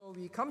So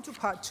we come to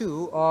part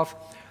 2 of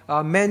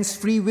man's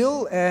free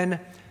will and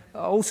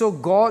also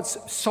God's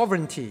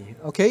sovereignty.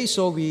 Okay,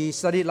 so we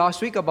studied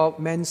last week about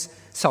man's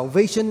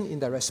salvation in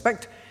that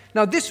respect.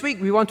 Now this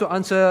week we want to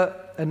answer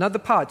another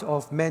part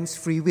of man's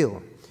free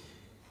will.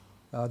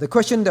 The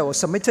question that was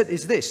submitted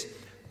is this: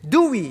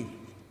 do we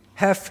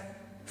have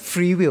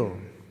free will?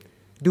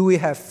 Do we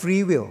have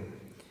free will?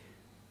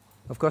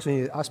 Of course, when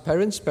you ask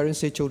parents, parents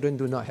say children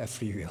do not have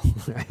free will.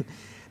 Right?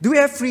 Do we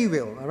have free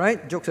will? All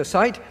right, jokes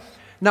aside.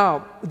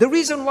 Now, the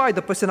reason why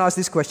the person asked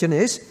this question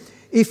is,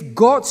 if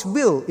God's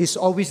will is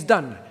always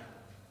done,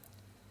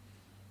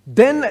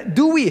 then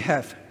do we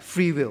have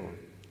free will?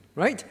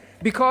 Right?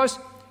 Because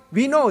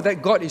we know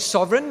that God is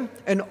sovereign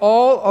and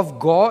all of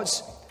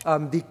God's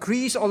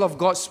decrees, all of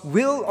God's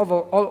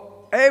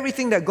will,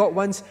 everything that God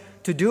wants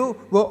to do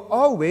will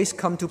always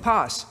come to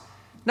pass.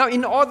 Now,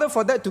 in order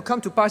for that to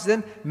come to pass,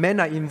 then men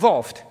are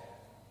involved.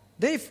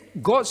 Then if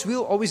God's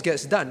will always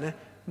gets done,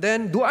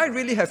 then do I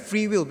really have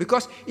free will?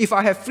 Because if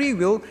I have free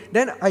will,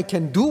 then I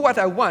can do what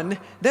I want,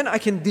 then I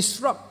can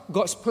disrupt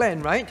God's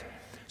plan, right?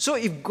 So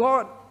if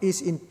God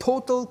is in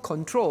total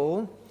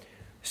control,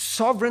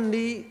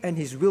 sovereignly, and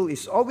His will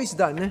is always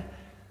done,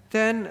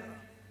 then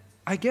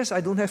I guess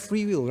I don't have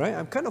free will, right?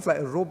 I'm kind of like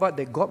a robot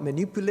that God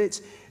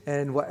manipulates,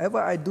 and whatever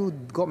I do,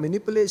 God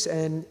manipulates,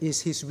 and is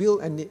His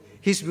will, and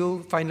His will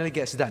finally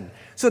gets done.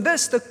 So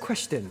that's the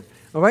question,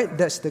 all right?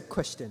 That's the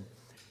question.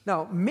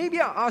 Now,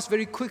 maybe I'll ask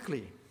very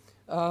quickly,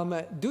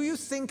 do you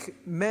think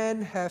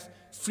men have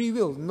free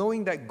will,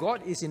 knowing that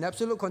God is in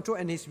absolute control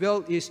and His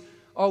will is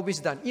always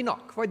done?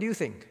 Enoch, what do you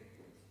think?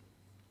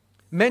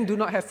 Men do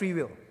not have free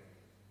will.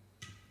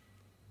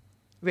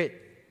 Wait,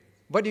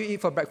 what do you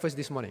eat for breakfast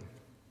this morning?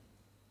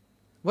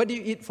 What do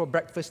you eat for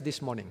breakfast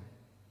this morning?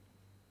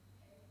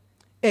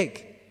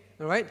 Egg,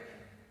 all right?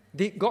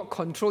 Did God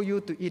control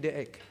you to eat the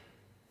egg?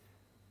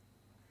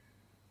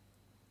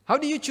 How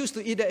do you choose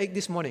to eat the egg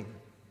this morning?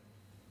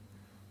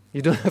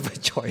 You don't have a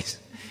choice.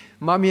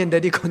 Mommy and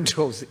daddy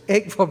controls.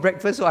 Egg for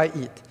breakfast, so I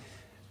eat.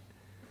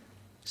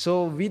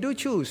 So we do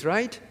choose,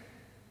 right?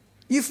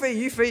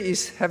 Ife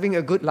is having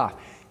a good laugh.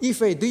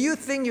 Ife, do you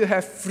think you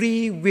have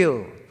free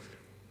will?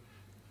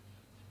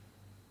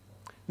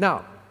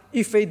 Now,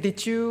 Ife,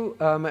 did you,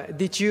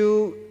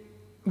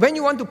 when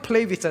you want to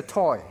play with a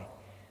toy,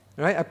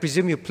 right? I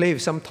presume you play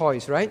with some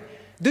toys, right?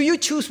 Do you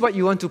choose what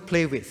you want to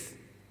play with?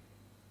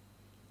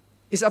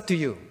 It's up to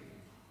you,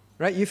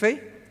 right,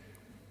 Ife?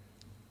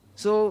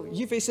 So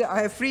Ife said,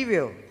 I have free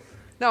will.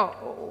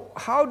 Now,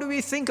 how do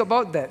we think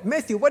about that?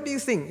 Matthew, what do you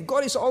think?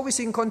 God is always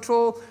in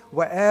control.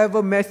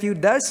 Whatever Matthew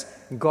does,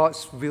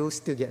 God's will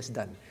still gets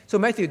done. So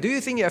Matthew, do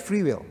you think you have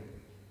free will?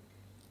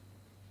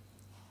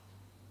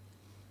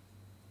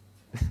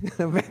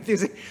 Matthew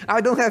said, I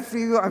don't have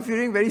free will. I'm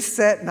feeling very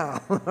sad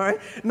now. All right?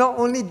 Not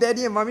only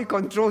daddy and mommy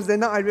controls,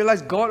 then now I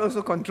realize God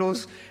also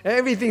controls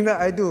everything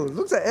that I do.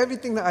 Looks like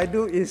everything that I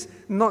do is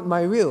not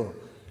my will.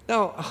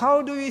 Now,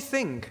 how do we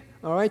think?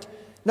 All right?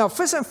 Now,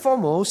 first and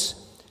foremost,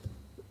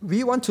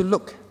 we want to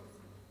look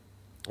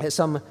at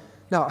some...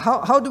 Now,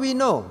 how do we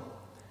know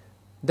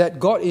that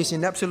God is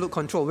in absolute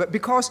control?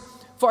 Because,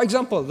 for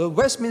example, the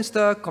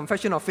Westminster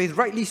Confession of Faith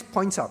rightly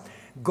points out,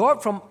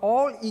 God from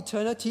all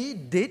eternity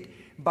did,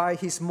 by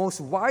His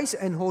most wise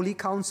and holy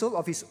counsel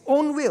of His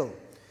own will,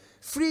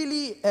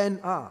 freely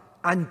and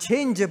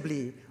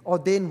unchangeably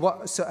ordain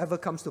whatsoever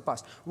comes to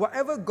pass.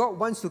 Whatever God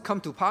wants to come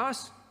to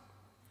pass,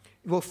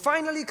 it will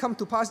finally come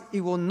to pass.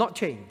 It will not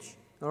change.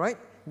 All right?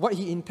 What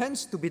He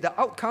intends to be the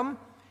outcome,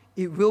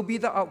 it will be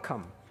the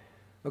outcome.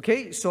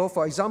 Okay? So,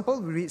 for example,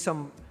 we read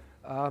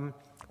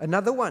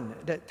another one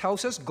that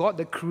tells us God,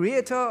 the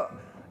Creator,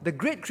 the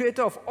great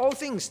Creator of all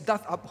things,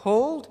 doth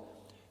uphold,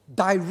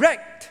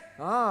 direct.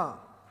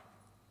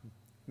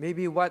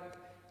 Maybe what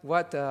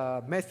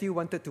Matthew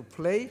wanted to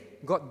play,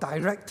 God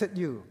directed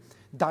you.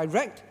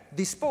 Direct,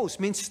 dispose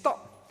means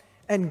stop,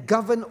 and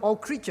govern all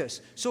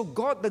creatures. So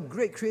God, the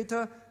great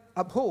Creator,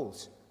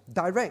 upholds,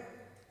 direct,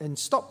 and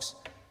stops,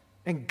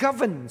 and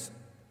governs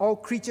all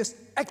creatures'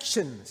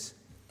 actions.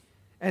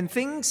 And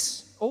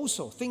things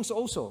also.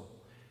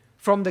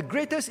 From the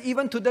greatest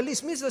even to the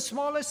least, means the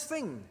smallest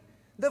thing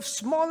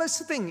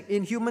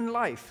in human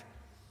life.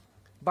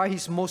 By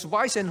His most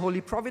wise and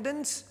holy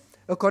providence,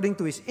 according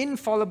to His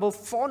infallible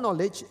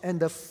foreknowledge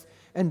and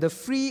the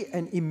free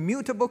and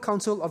immutable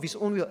counsel of His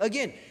own will.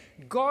 Again,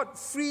 God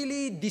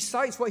freely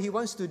decides what He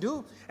wants to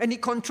do, and He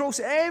controls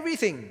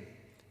everything.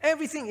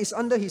 Everything is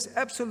under His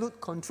absolute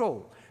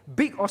control,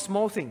 big or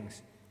small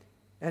things.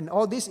 And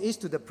all this is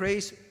to the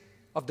praise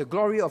of the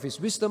glory of His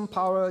wisdom,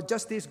 power,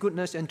 justice,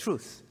 goodness, and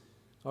truth.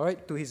 All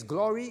right, to His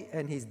glory,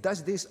 and He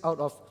does this out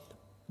of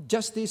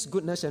justice,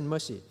 goodness, and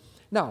mercy.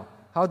 Now,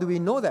 how do we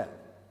know that?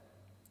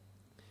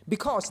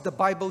 Because the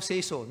Bible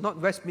says so,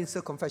 not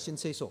Westminster Confession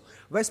says so.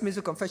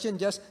 Westminster Confession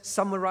just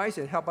summarize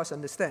and help us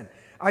understand.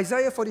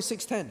 Isaiah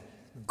 46:10,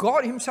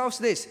 God Himself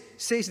says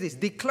this,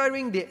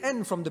 declaring the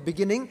end from the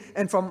beginning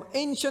and from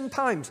ancient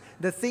times,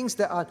 the things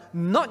that are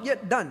not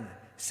yet done,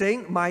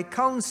 saying, my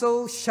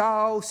counsel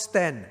shall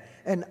stand,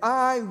 and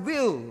I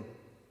will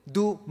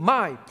do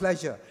my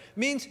pleasure.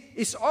 Means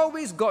it's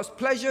always God's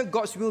pleasure,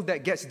 God's will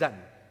that gets done.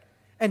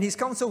 And His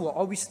counsel will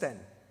always stand.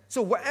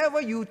 So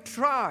whatever you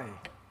try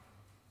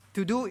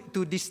to do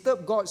to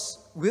disturb God's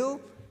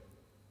will,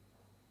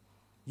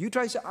 you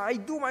try to say, I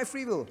do my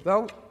free will.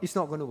 Well, it's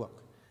not going to work.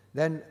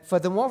 Then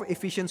furthermore,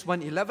 Ephesians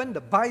 1:11,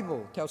 the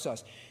Bible tells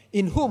us,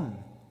 in whom,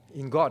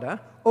 in God,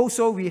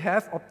 also we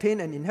have obtained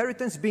an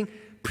inheritance, being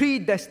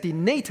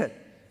predestinated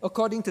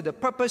according to the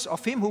purpose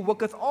of Him who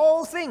worketh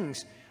all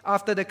things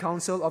after the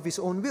counsel of His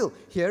own will.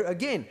 Here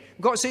again,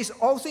 God says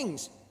all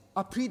things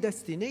are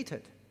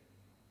predestinated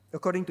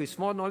according to His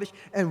foreknowledge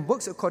and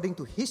works according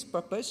to His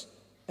purpose,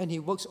 and He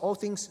works all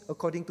things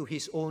according to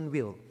His own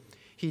will.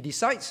 He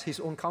decides, His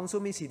own counsel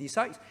means He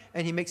decides,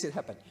 and He makes it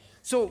happen.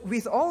 So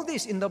with all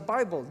this in the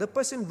Bible, the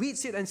person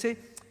reads it and say,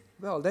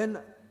 well, then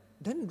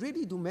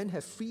really do men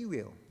have free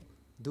will?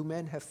 Do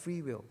men have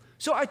free will?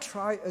 So I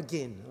try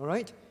again, all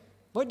right?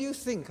 What do you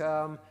think?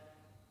 All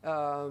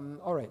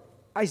right,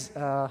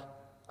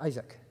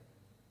 Isaac.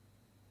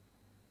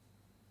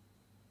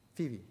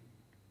 Phoebe.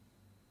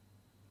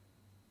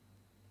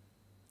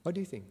 What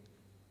do you think?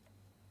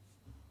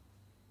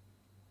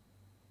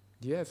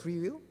 Do you have free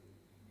will?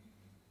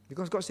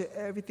 Because God said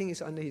everything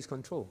is under His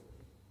control.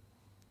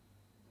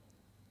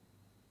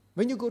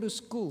 When you go to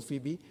school,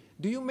 Phoebe,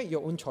 do you make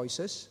your own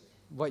choices?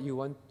 What you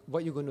want,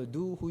 what you're going to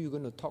do, who you're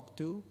going to talk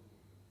to?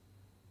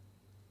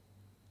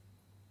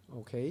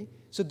 Okay.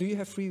 So do you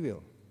have free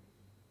will?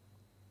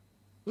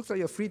 Looks like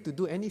you're free to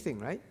do anything,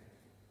 right?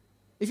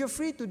 If you're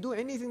free to do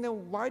anything,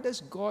 then why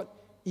does God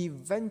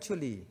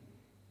eventually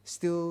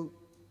still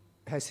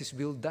has His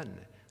will done?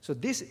 So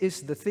this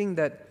is the thing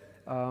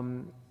that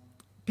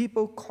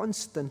people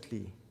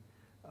constantly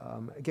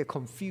get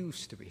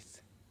confused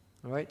with,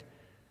 all right?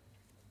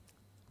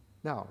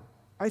 Now,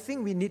 I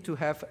think we need to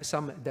have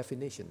some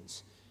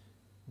definitions,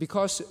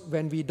 because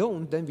when we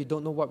don't, then we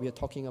don't know what we are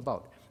talking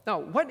about. Now,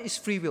 what is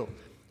free will?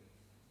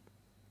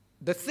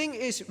 The thing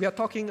is, we are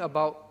talking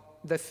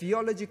about the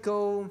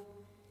theological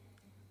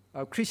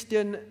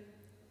Christian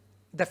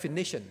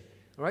definition.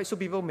 All right? So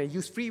people may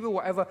use free will,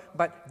 whatever,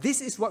 but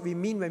this is what we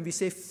mean when we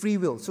say free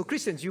will. So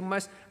Christians, you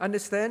must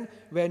understand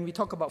when we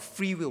talk about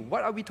free will,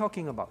 what are we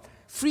talking about?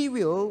 Free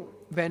will,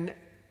 when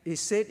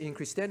it's said in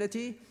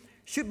Christianity,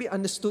 should be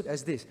understood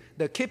as this: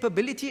 the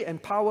capability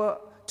and power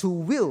to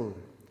will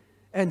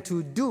and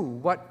to do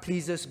what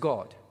pleases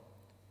God.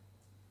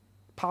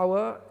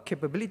 Power,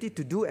 capability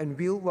to do and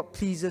will what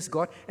pleases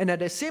God, and at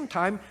the same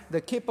time,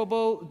 the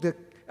capability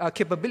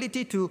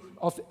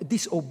of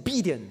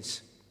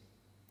disobedience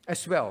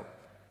as well.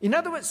 In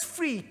other words,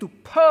 free to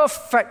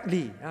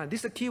perfectly, this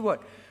is the key word,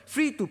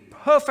 free to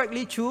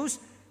perfectly choose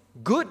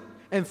good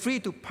and free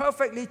to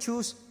perfectly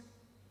choose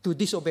to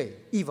disobey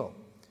evil.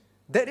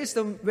 That is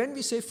when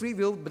we say free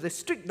will, but the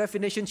strict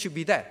definition should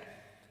be that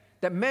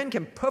man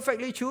can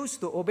perfectly choose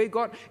to obey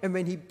God, and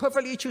when he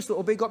perfectly chooses to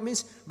obey God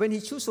means when he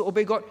chooses to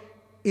obey God,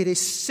 it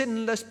is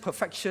sinless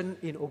perfection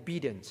in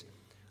obedience.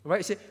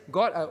 Right? Say,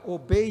 God, I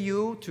obey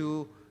you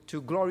to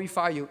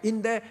glorify you.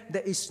 In there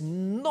is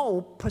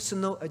no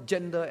personal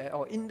agenda at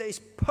all. In there is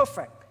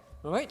perfect.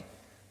 All right?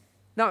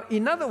 Now,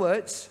 in other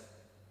words,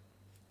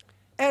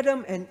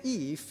 Adam and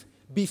Eve,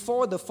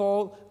 before the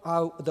fall,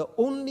 are the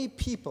only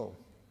people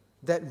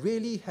that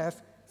really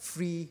have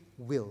free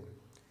will.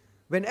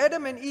 When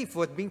Adam and Eve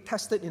were being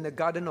tested in the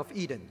Garden of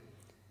Eden,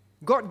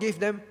 God gave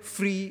them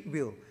free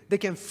will. They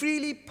can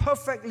freely,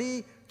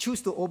 perfectly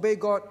choose to obey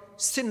God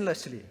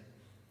sinlessly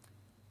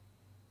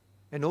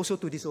and also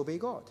to disobey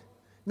God.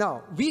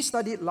 Now, we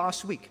studied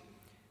last week.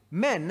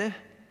 Men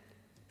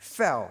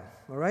fell,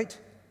 all right?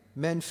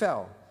 Men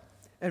fell.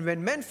 And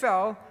when men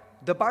fell,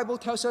 the Bible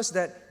tells us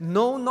that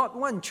no, not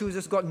one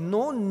chooses God.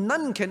 No,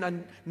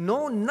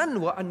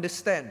 none will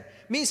understand.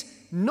 Means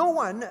no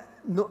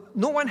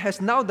one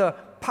has now the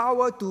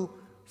power to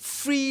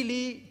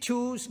freely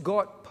choose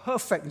God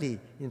perfectly.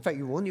 In fact,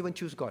 you won't even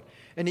choose God.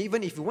 And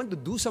even if you want to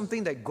do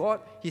something that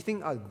God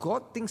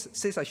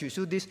says I should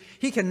do this,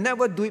 He can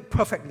never do it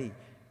perfectly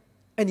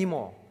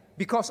anymore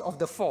because of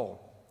the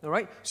fall. All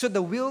right? So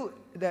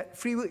that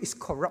free will is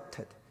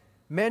corrupted.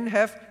 Men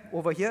have,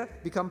 over here,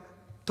 become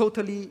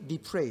totally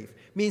depraved.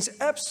 Means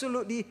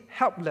absolutely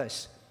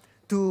helpless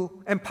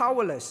and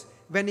powerless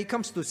when it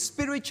comes to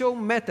spiritual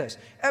matters.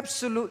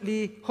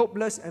 Absolutely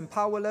hopeless and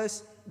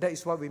powerless. That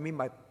is what we mean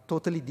by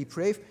totally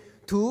depraved.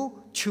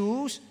 To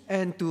choose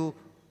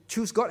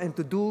God and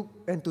to do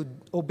and to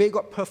obey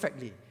God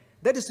perfectly.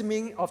 That is the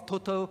meaning of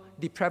total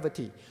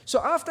depravity.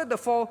 So after the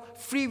fall,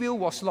 free will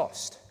was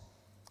lost.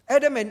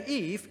 Adam and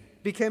Eve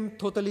became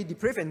totally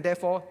depraved, and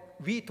therefore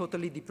we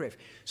totally depraved.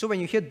 So when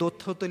you hear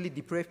totally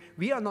depraved,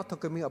 we are not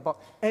talking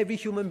about every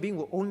human being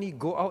will only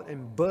go out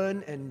and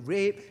burn and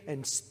rape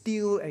and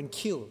steal and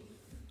kill.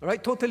 All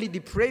right? Totally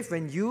depraved,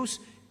 when used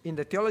in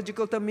the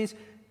theological term, means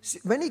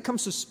when it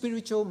comes to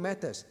spiritual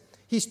matters,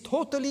 he's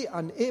totally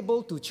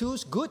unable to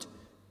choose good,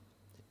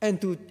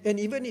 and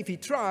even if he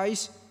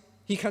tries,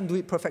 he can't do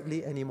it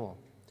perfectly anymore.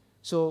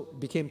 So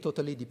became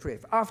totally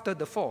depraved after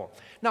the fall.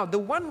 Now, the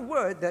one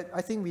word that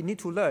I think we need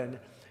to learn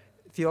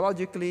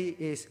theologically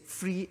is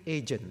free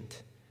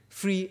agent.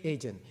 Free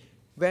agent.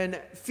 When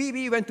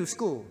Phoebe went to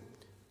school,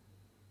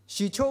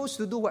 she chose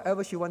to do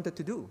whatever she wanted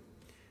to do.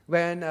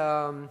 When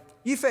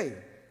Ife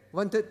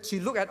she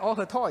looked at all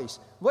her toys.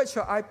 What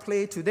shall I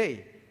play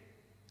today?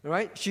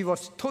 Right? She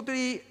was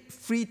totally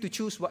free to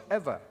choose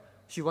whatever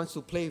she wants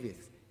to play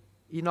with.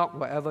 Enoch,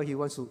 whatever he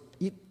wants to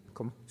eat,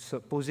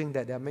 supposing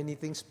that there are many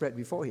things spread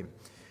before him.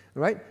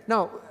 Right?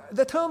 Now,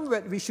 the term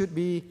that we should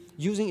be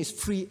using is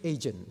free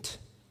agent.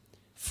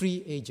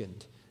 Free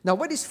agent. Now,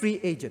 what is free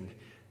agent?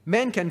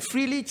 Man can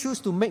freely choose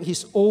to make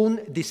his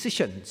own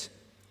decisions.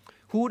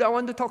 Who do I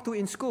want to talk to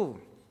in school?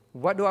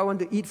 What do I want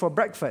to eat for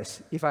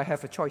breakfast if I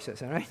have a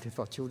choices, all right,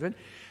 for children?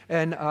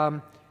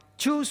 And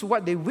choose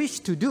what they wish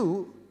to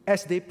do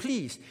as they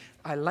please.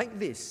 I like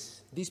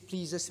this. This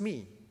pleases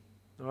me,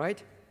 all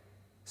right?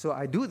 So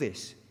I do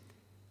this.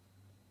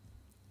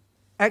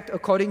 Act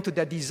according to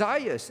their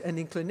desires and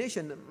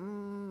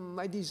inclination.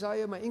 My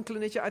desire, my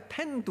inclination, I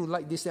tend to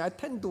like this. I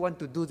tend to want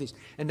to do this.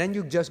 And then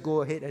you just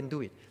go ahead and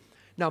do it.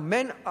 Now,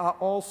 men are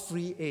all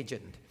free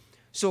agent.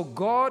 So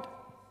God,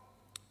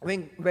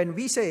 when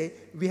we say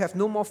we have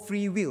no more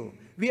free will,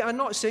 we are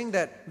not saying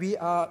that we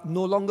are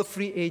no longer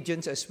free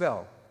agents as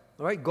well.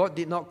 All right? God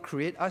did not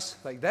create us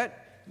like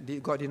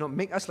that. God did not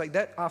make us like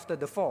that after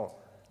the fall.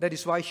 That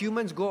is why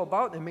humans go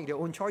about and make their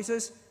own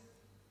choices.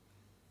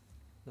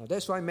 Now,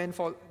 that's why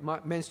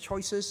men's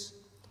choices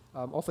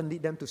often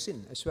lead them to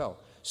sin as well.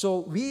 So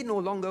we no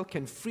longer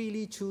can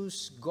freely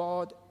choose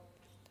God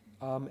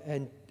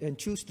and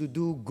choose to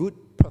do good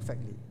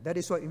perfectly. That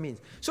is what it means.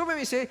 So when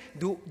we say,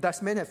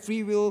 does man have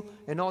free will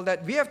and all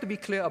that, we have to be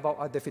clear about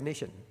our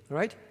definition,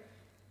 right?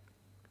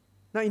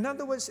 Now, in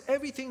other words,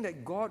 everything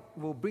that God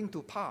will bring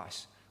to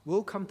pass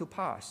will come to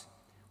pass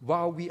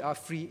while we are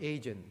free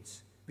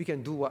agents. We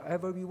can do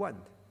whatever we want,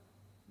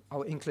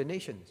 our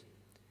inclinations.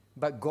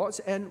 But God's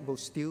end will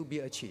still be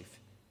achieved.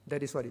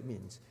 That is what it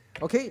means.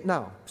 Okay,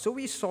 now, so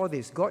we saw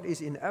this. God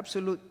is in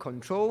absolute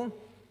control.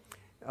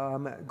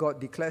 God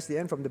declares the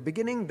end from the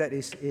beginning. That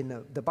is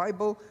in the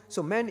Bible.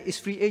 So man is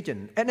free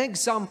agent. An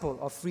example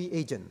of free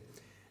agent.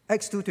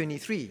 Acts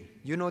 2:23.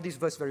 You know this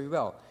verse very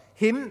well.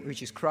 Him,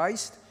 which is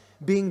Christ,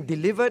 being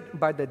delivered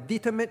by the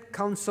determinate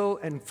counsel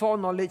and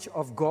foreknowledge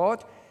of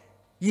God,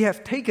 ye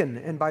have taken,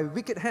 and by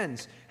wicked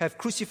hands have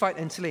crucified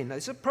and slain. Now,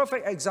 it's a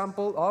perfect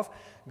example of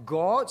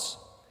God's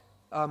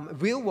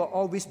will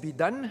always be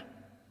done,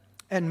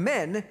 and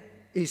man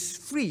is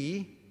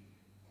free,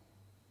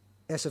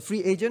 as a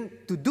free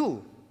agent, to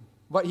do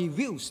what he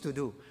wills to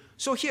do.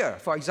 So here,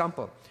 for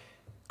example,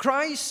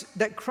 Christ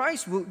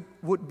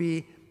would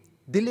be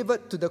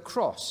delivered to the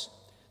cross,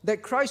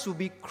 that Christ will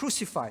be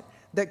crucified,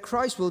 that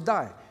Christ will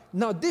die.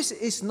 Now, this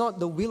is not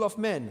the will of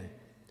man.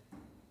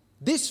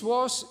 This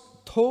was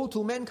told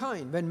to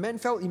mankind. When man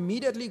fell,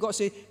 immediately God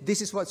said,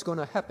 this is what's going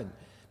to happen.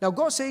 Now,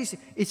 God says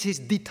it's his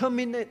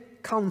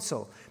determinate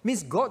counsel.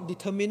 Means God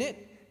determines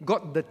it.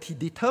 He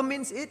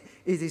determines it.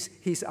 It is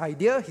his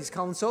idea, his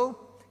counsel,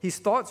 his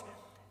thoughts.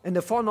 And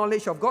the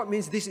foreknowledge of God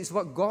means this is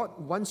what God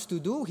wants to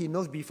do. He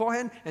knows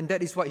beforehand, and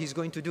that is what he's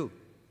going to do.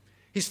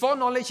 His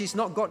foreknowledge is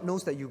not God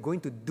knows that you're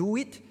going to do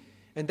it,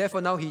 and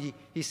therefore now he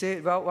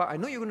said, well, I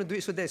know you're going to do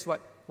it, so that's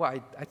what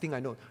I think I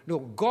know. No,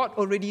 God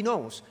already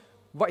knows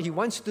what he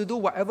wants to do,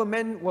 whatever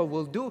man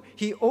will do,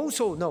 he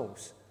also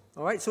knows.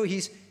 All right, so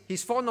his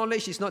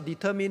foreknowledge is not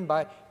determined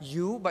by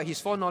you, but his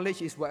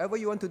foreknowledge is whatever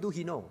you want to do,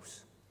 he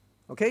knows.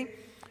 Okay?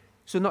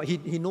 So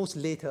he knows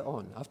later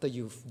on, after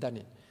you've done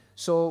it.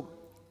 So,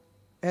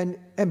 and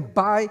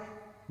by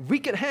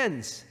wicked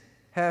hands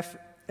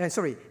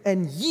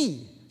and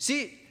ye.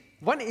 See,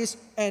 one is,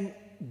 and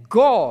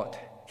God,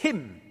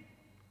 him.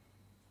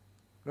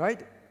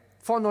 Right?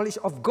 Foreknowledge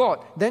of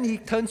God. Then he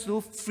turns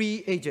to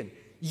free agent.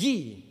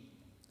 Ye.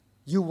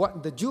 You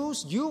want the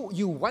Jews,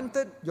 you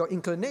wanted, your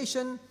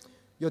inclination,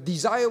 your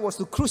desire was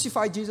to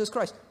crucify Jesus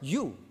Christ.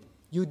 You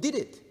did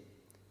it.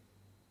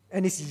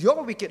 And it's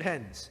your wicked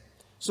hands.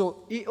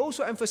 So it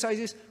also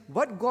emphasizes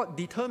what God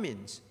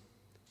determines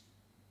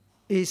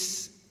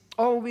is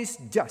always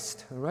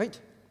just, all right?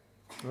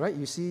 All right,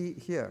 you see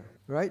here,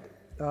 right?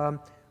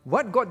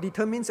 What God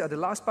determines at the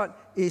last part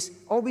is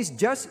always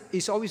just,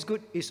 is always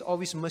good, is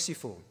always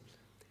merciful.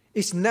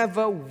 It's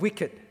never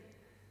wicked.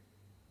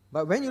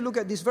 But when you look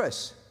at this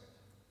verse,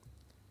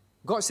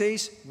 God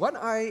says,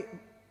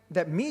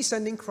 that me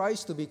sending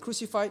Christ to be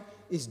crucified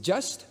is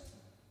just,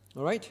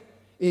 all right,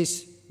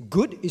 is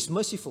good, is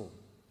merciful,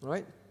 all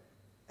right?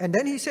 And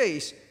then he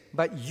says,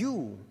 but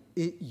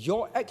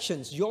your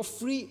actions, your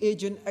free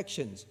agent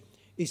actions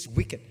is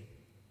wicked.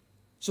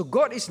 So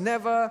God is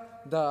never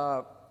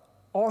the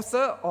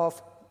author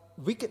of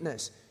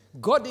wickedness.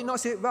 God did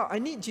not say, well, I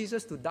need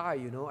Jesus to die,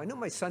 I need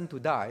my son to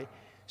die,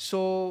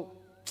 so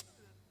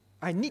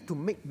I need to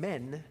make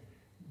men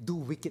do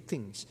wicked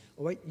things.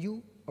 All right,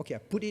 I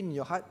put it in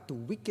your heart to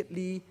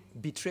wickedly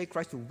betray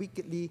Christ, to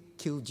wickedly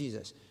kill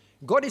Jesus.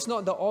 God is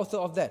not the author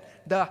of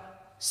that. The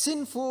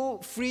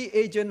sinful free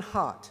agent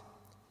heart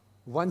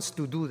wants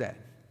to do that.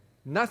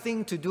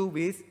 Nothing to do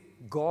with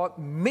God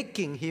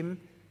making him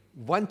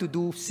want to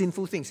do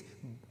sinful things.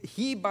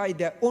 He, by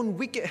their own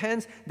wicked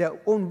hands, their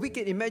own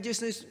wicked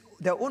imaginations,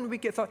 their own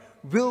wicked thought,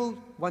 will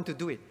want to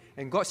do it.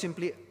 And God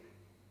simply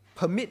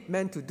permit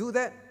man to do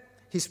that.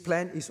 His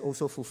plan is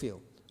also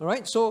fulfilled. All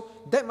right? So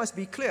that must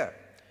be clear.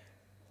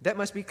 That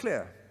must be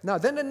clear. Now,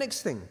 then the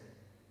next thing.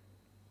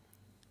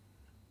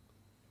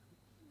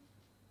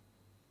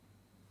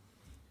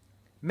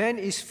 Man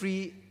is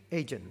free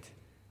agent.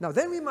 Now,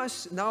 then we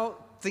must now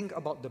think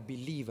about the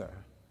believer.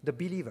 The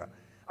believer.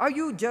 Are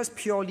you just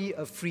purely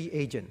a free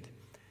agent?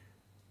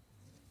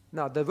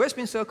 Now, the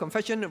Westminster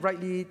Confession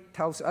rightly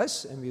tells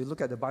us, and we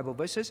look at the Bible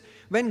verses,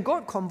 when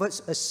God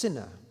converts a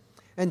sinner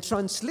and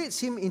translates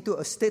him into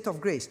a state of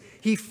grace,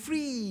 he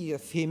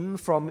freeth him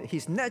from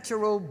his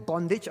natural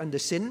bondage under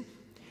sin,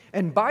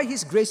 and by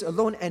his grace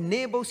alone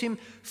enables him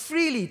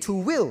freely to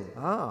will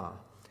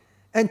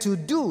and to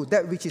do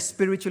that which is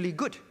spiritually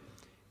good.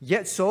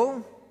 Yet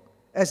so,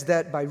 as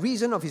that by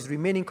reason of his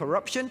remaining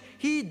corruption,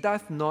 he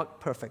doth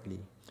not perfectly,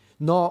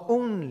 nor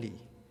only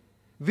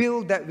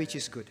will that which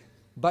is good,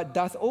 but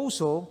doth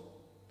also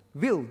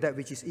will that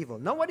which is evil.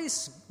 Now, what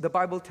is the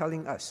Bible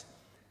telling us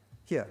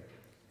here?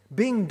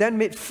 Being then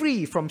made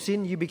free from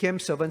sin, you became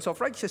servants of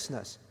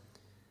righteousness.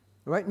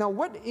 Right? Now,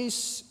 what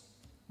is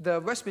the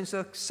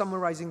Westminster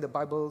summarizing the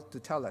Bible to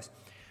tell us?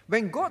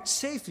 When God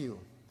saved you,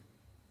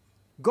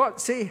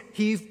 God say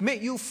He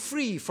made you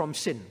free from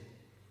sin.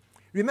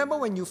 Remember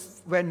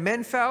when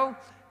man fell,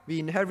 we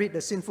inherit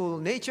the sinful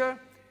nature.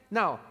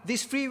 Now,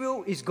 this free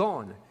will is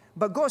gone.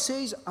 But God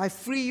says, I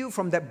free you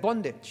from that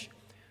bondage.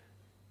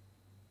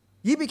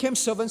 Ye became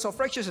servants of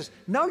righteousness.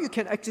 Now you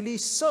can actually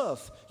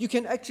serve. You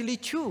can actually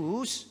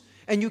choose.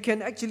 And you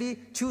can actually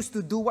choose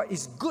to do what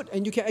is good.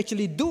 And you can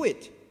actually do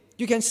it.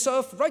 You can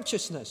serve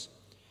righteousness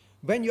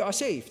when you are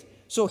saved.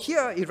 So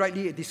here it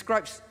rightly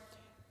describes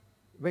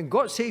when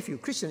God saved you.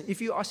 Christian,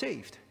 if you are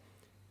saved,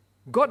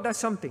 God does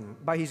something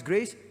by His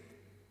grace.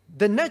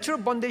 The natural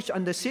bondage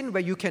under sin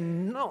where you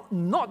can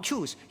not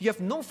choose. You have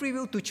no free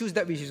will to choose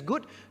that which is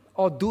good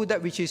or do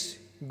that which is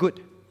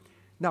good.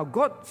 Now,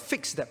 God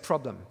fixed that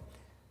problem.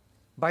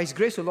 By His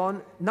grace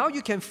alone, now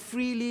you can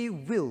freely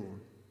will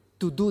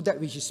to do that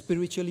which is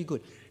spiritually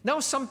good. Now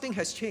something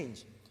has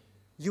changed.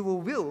 You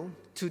will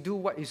to do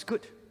what is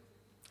good.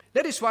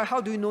 That is why,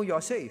 how do you know you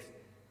are saved?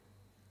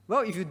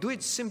 Well, if you do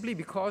it simply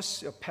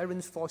because your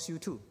parents force you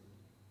to.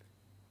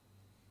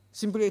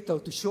 Simply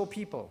to show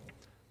people.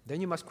 Then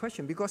you must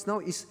question, because now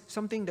it's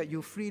something that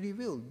you freely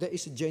will. There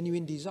is a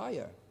genuine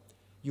desire.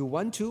 You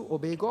want to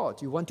obey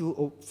God. You want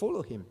to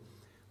follow Him.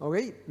 All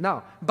right?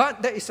 Now,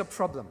 but there is a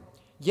problem.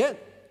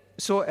 Yet,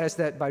 so as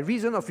that by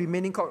reason of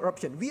remaining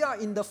corruption, we are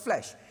in the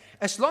flesh.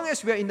 As long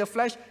as we are in the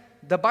flesh,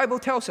 the Bible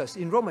tells us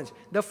in Romans,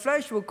 the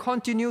flesh will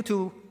continue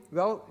to,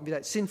 well,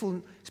 that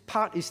sinful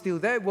part is still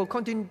there, will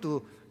continue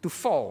to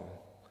fall.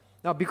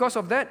 Now, because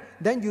of that,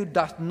 then you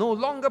does no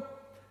longer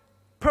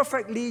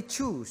perfectly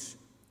choose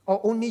or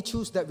only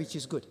choose that which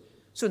is good.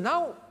 So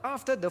now,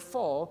 after the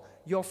fall,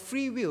 your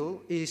free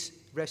will is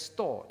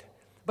restored.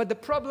 But the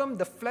problem,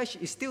 the flesh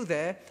is still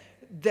there.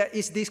 There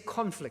is this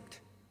conflict,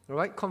 all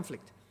right?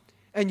 Conflict.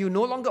 And you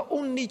no longer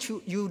only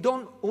choose, you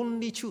don't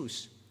only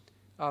choose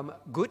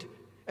good.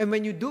 And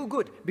when you do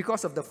good,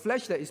 because of the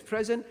flesh that is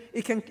present,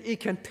 it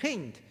can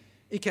taint,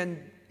 it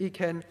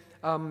can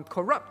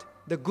corrupt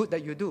the good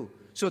that you do.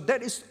 So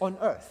that is on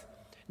earth.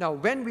 Now,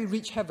 when we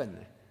reach heaven,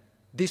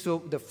 the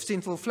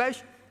sinful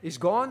flesh is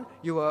gone.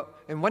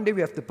 And one day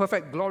we have the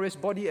perfect, glorious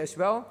body as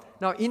well.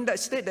 Now, in that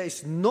state, there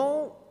is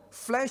no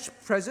flesh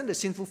present, the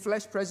sinful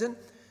flesh present.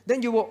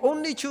 Then you will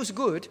only choose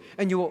good,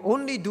 and you will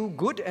only do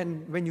good.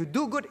 And when you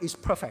do good, it's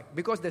perfect,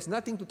 because there's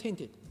nothing to taint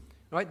it.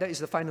 Right? That is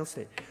the final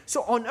state.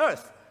 So on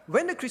earth,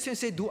 when the Christians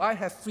say, do I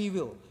have free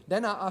will?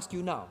 Then I ask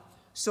you now.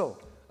 So,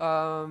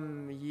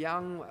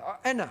 young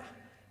Anna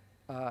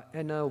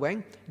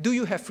Wang, do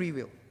you have free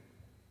will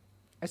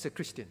as a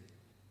Christian?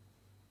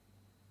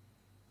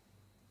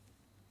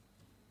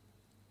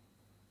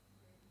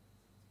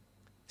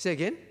 Say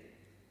again?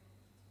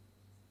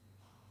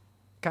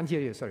 Can't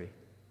hear you, sorry.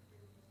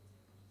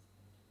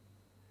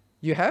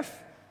 You have?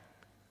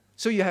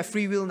 So you have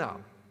free will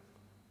now.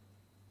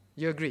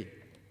 You agree?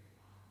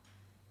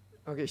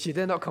 Okay, she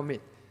did not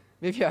commit.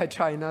 Maybe I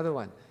try another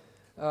one.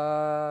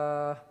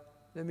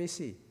 Let me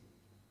see.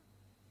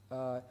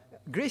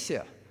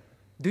 Gracia,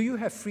 do you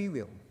have free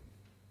will?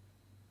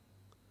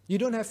 You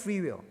don't have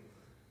free will.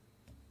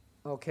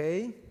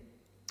 Okay.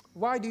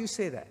 Why do you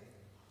say that?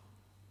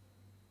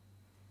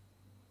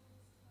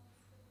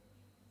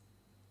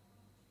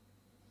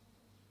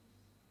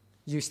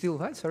 You still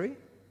what? Sorry?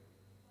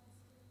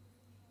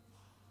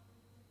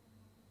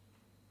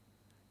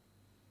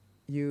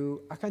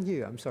 I can't hear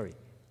you. I'm sorry.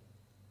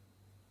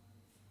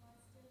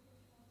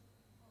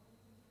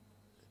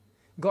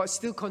 God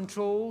still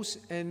controls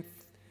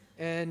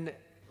and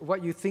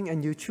what you think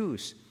and you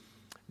choose.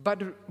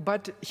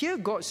 But here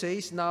God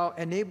says now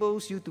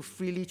enables you to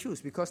freely choose,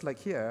 because like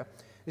here,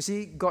 you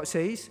see, God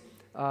says,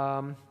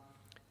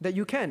 that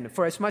you can.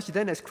 For as much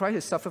then as Christ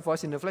has suffered for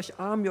us in the flesh,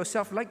 arm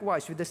yourself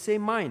likewise with the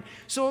same mind.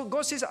 So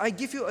God says, I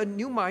give you a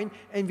new mind,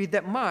 and with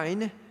that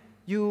mind,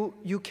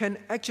 you can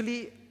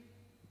actually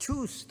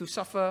choose to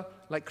suffer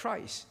like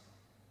Christ.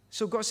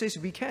 So God says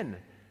we can.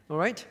 All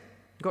right?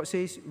 God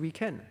says we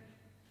can.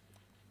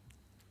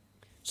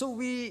 So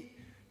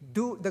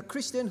the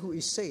Christian who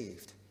is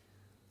saved,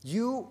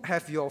 you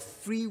have your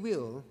free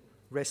will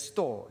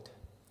restored.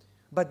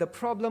 But the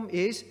problem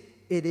is,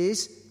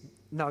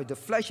 now the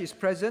flesh is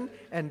present,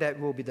 and that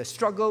will be the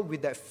struggle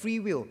with that free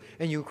will.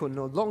 And you could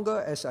no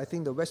longer, as I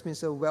think the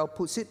Westminster well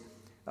puts it,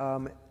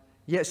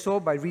 yet so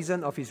by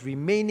reason of his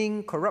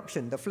remaining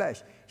corruption, the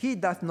flesh, he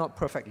doth not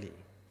perfectly.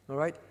 All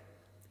right?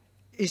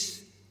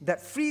 Is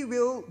that free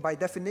will, by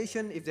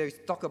definition, if they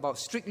talk about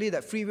strictly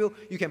that free will,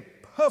 you can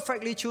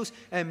perfectly choose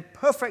and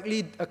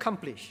perfectly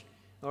accomplish.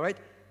 All right?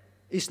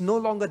 It's no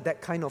longer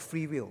that kind of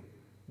free will,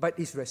 but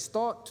is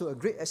restored to a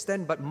great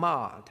extent, but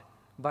marred.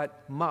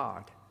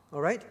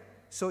 All right?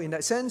 So in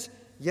that sense,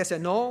 yes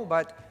and no,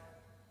 but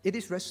it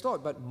is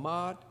restored, but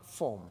marred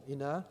form,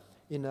 in a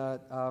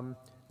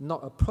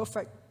not a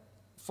perfect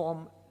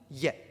form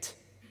yet.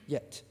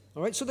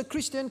 All right? So the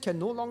Christian can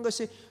no longer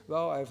say,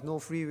 well, I have no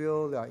free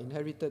will, I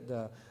inherited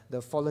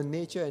the fallen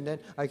nature, and then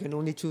I can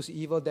only choose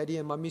evil. Daddy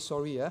and mommy,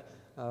 sorry,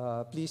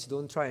 please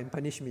don't try and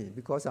punish me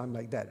because I'm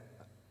like that.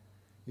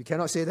 You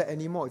cannot say that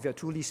anymore. If you're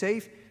truly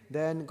saved,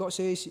 then God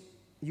says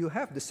you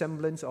have the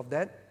semblance of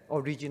that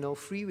original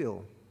free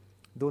will,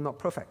 though not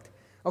perfect.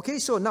 Okay,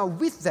 so now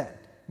with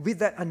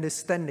that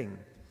understanding,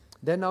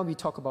 then now we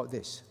talk about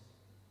this.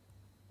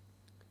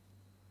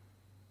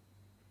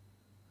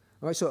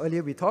 All right, so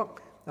earlier we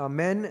talked,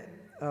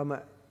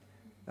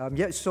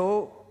 yet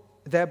so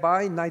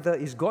thereby neither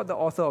is God the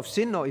author of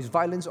sin, nor is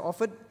violence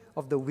offered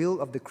of the will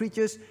of the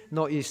creatures,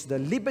 nor is the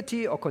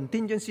liberty or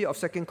contingency of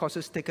second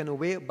causes taken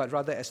away, but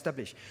rather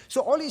established.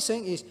 So all he's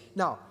saying is,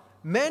 now,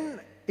 man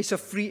is a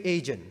free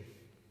agent.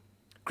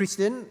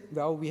 Christian,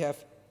 well, we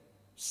have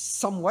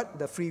somewhat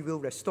the free will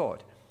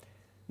restored.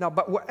 Now,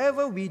 but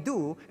whatever we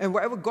do and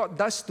whatever God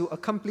does to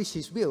accomplish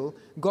his will,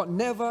 God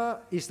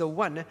never is the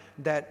one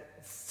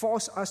that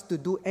forces us to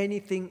do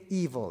anything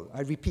evil.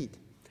 I repeat,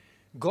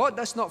 God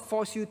does not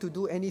force you to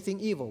do anything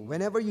evil.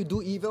 Whenever you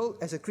do evil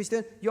as a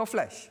Christian, your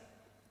flesh.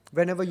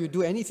 Whenever you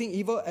do anything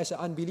evil as an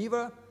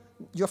unbeliever,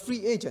 you're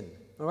free agent.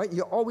 All right?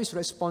 You're always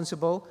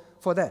responsible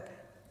for that.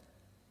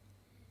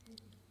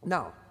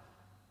 Now,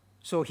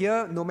 so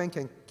here no man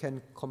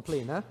can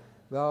complain.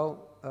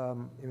 Well,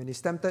 when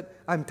he's tempted,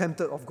 I'm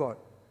tempted of God.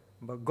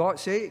 But God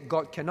say,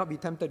 God cannot be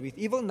tempted with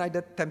evil,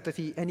 neither tempteth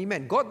he any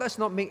man. God does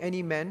not make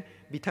any man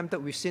be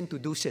tempted with sin to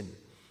do sin.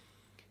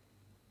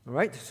 All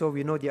right? So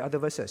we know the other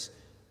verses.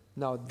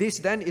 Now, this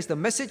then is the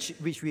message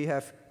which we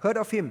have heard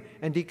of him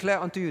and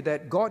declare unto you,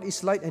 that God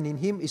is light and in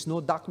him is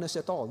no darkness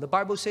at all. The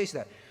Bible says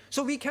that.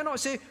 So we cannot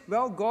say,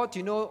 well, God,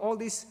 all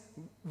this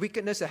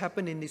wickedness that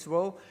happened in this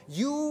world,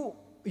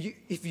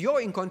 if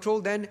you're in control,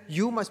 then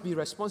you must be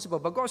responsible.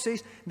 But God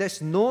says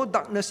there's no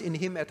darkness in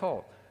him at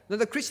all. Now,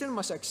 the Christian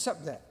must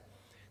accept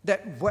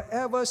that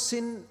whatever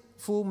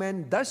sinful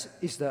man does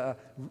is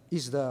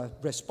the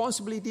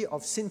responsibility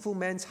of sinful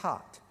man's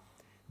heart,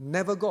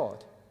 never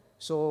God.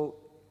 So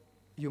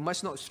you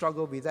must not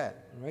struggle with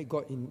that, right?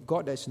 In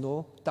God there's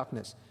no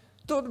darkness.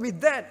 So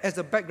with that as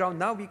a background,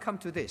 now we come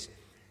to this.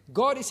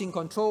 God is in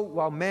control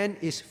while man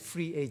is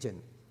free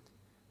agent.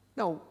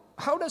 Now,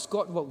 how does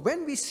God work?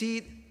 When we see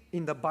it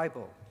in the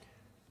Bible,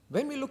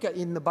 when we look at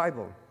in the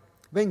Bible,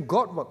 when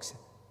God works,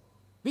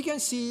 we can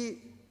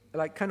see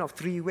like kind of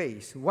three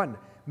ways. One,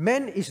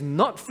 man is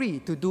not free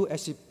to do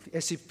as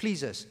he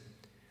pleases.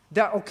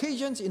 There are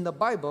occasions in the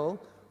Bible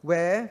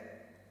where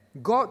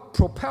God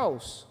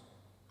propels,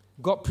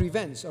 God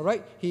prevents, all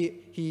right?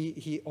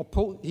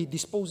 He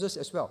disposes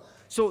as well.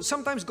 So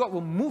sometimes God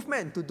will move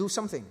man to do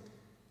something.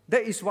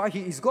 That is why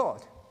he is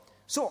God.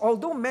 So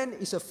although man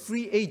is a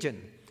free agent,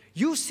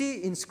 you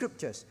see in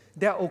scriptures,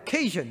 there are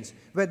occasions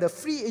where the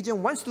free agent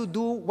wants to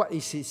do what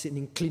is his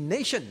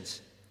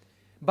inclinations,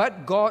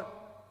 but God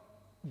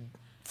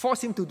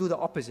forces him to do the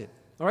opposite.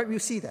 All right, we'll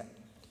see that.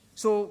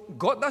 So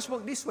God does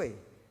work this way.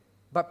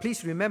 But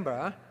please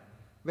remember,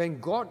 when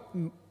God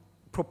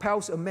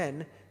propels a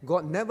man,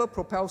 God never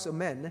propels a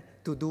man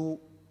to do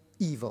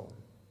evil.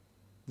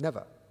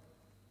 Never.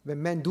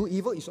 When men do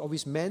evil, it's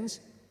always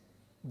man's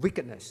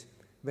wickedness.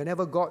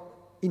 Whenever God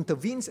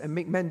intervenes and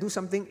makes man do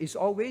something, it's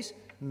always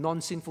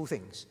non-sinful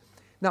things.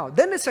 Now,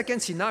 then the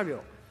second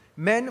scenario,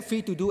 man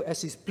free to do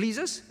as he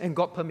pleases and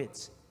God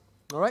permits.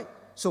 All right?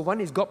 So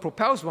one is God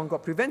propels, one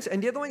God prevents,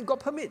 and the other one God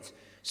permits.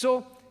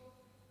 So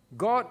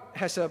God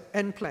has an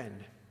end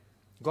plan.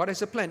 God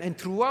has a plan, and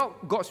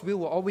throughout, God's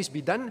will always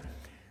be done.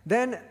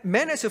 Then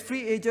man as a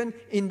free agent,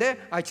 in there,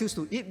 I choose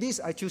to eat this,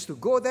 I choose to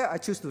go there, I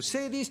choose to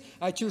say this,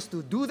 I choose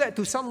to do that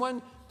to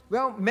someone.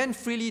 Well, man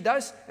freely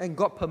does, and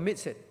God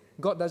permits it.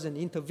 God doesn't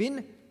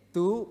intervene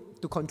to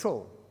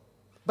control.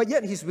 But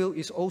yet his will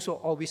is also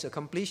always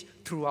accomplished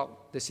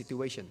throughout the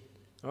situation.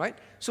 All right?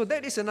 So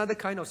that is another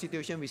kind of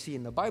situation we see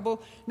in the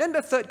Bible. Then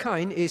the third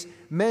kind is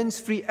man's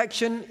free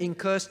action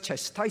incurs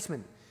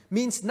chastisement.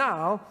 Means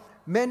now,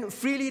 man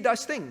freely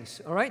does things,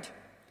 all right?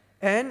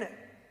 And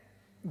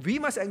we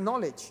must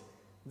acknowledge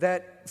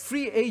that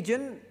free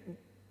agent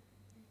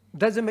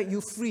doesn't make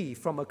you free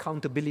from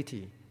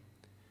accountability.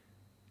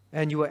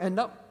 And you end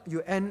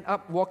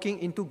up walking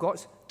into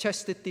God's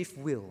chastitive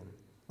will,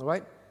 all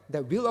right?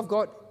 The will of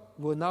God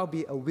will now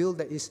be a will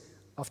that is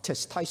of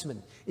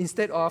chastisement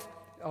instead of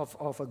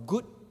a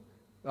good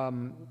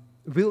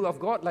will of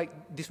God.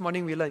 Like this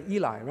morning we learned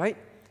Eli, right?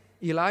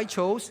 Eli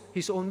chose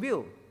his own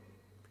will.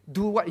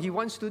 Do what he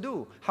wants to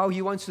do, how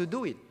he wants to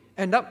do it.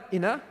 End up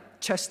in a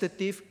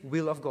chastitive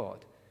will of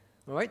God.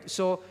 All right?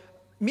 So,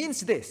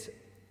 means this.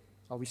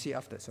 We see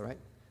after, all right?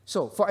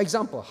 So, for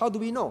example, how do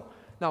we know?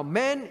 Now,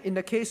 man, in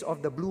the case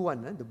of the blue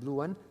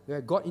one,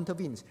 where God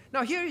intervenes.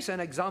 Now, here is an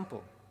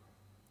example.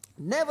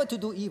 Never to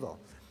do evil.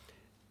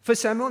 1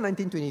 Samuel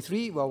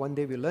 19:23, well, one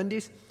day we learn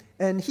this.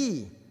 And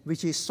he,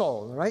 which is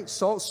Saul, right?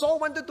 Saul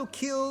wanted to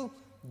kill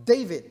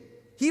David.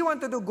 He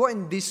wanted to go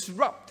and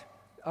disrupt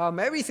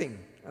everything,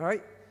 all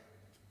right?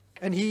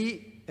 And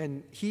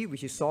he,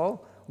 which is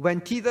Saul,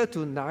 went thither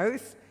to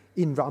Naioth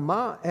in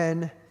Ramah,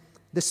 and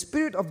the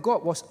Spirit of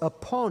God was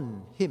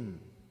upon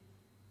him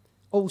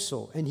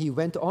also. And he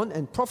went on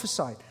and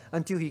prophesied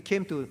until he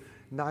came to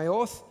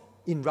Naioth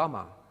in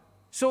Ramah.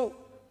 So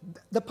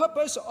the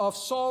purpose of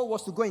Saul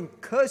was to go and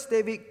curse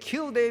David,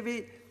 kill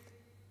David.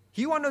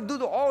 He wanted to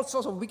do all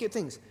sorts of wicked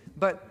things.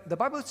 But the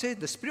Bible says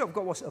the Spirit of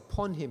God was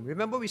upon him.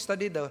 Remember we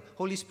studied the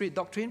Holy Spirit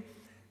doctrine?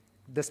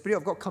 The Spirit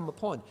of God come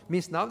upon.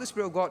 Means now the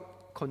Spirit of God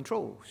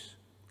controls,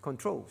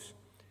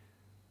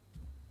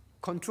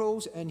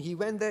 and he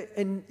went there,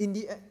 and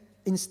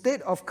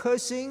instead of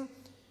cursing,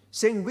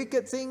 saying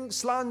wicked things,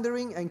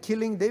 slandering and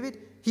killing David,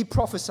 he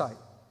prophesied.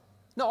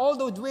 Now all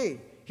the way,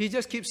 he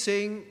just keeps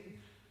saying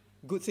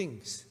good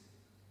things,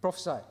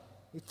 prophesy.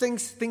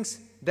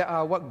 Things that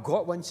are what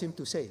God wants him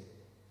to say.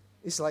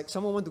 It's like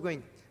someone want to go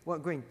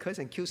and curse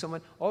and kill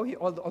someone. All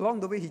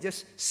along the way, he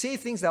just say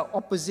things that are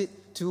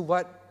opposite to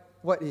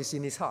what is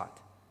in his heart.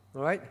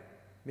 All right?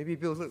 Maybe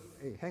people look,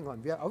 hey, hang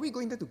on, are we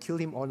going there to kill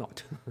him or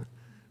not?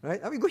 Right?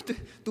 Are we going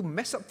to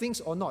mess up things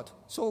or not?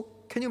 So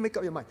can you make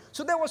up your mind?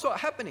 So that was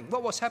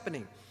what was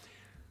happening.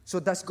 So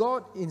does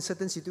God, in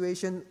certain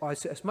situations, or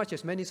as much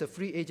as man is a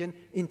free agent,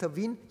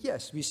 intervene?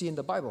 Yes, we see in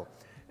the Bible.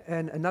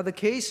 And another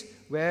case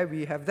where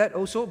we have that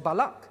also,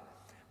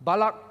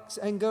 Balak's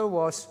anger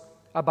was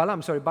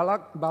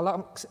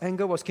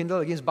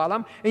kindled against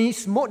Balaam, and he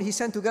smote his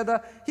hand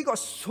together. He got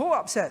so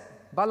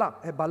upset,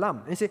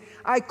 Balaam, and he said,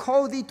 I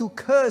call thee to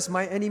curse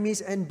my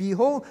enemies, and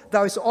behold,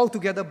 thou hast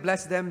altogether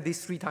blessed them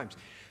these 3 times.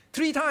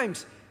 3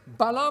 times,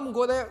 Balaam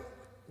go there,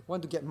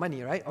 want to get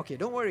money, right? Okay,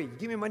 don't worry,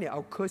 give me money,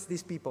 I'll curse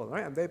these people,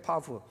 right? I'm very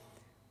powerful.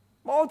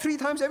 All 3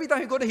 times, every time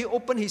he go there, he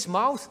opened his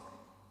mouth,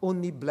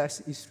 only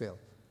bless Israel.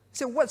 He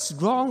said, what's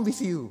wrong with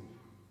you?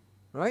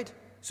 Right?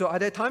 So are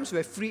there times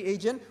where free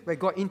agent, where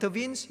God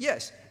intervenes?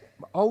 Yes.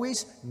 But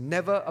always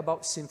never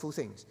about sinful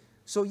things.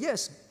 So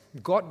yes,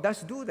 God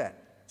does do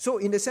that. So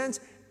in the sense,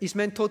 is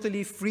man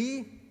totally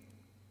free?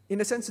 In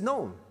a sense,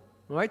 no.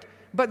 Right?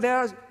 But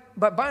by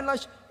and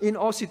large, in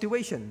all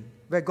situations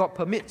where God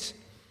permits,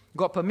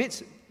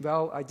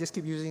 well, I just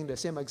keep using the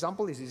same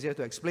example, it's easier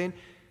to explain.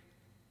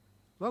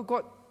 Well,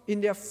 God,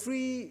 in their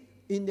free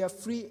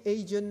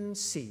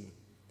agency,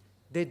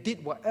 they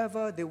did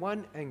whatever they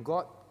want, and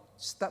God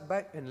stepped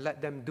back and let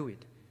them do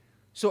it.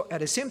 So at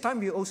the same time,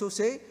 we also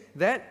say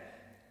that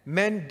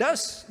man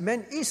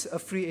is a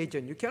free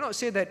agent. You cannot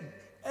say that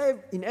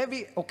in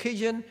every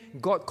occasion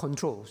God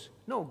controls.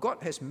 No, God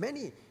has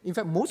many. In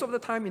fact, most of the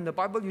time in the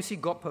Bible, you see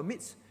God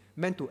permits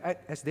men to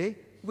act as they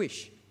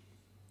wish.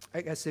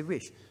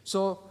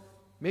 So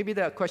maybe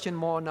the question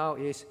more now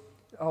is,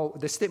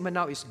 the statement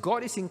now is,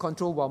 God is in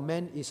control while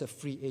man is a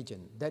free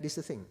agent. That is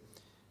the thing.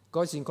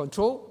 God is in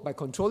control by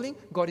controlling.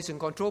 God is in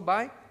control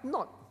by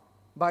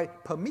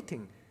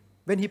permitting.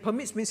 When he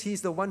permits means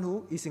he's the one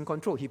who is in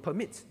control. He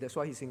permits. That's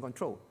why he's in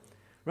control.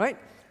 Right?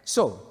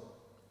 So,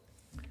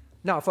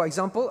 now for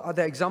example, are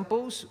there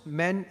examples?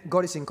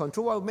 God is in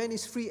control while man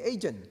is free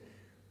agent.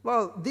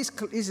 Well, this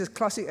is a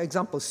classic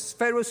example.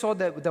 Pharaoh saw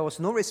that there was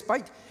no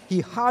respite.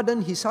 He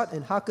hardened his heart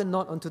and hearkened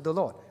not unto the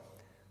Lord.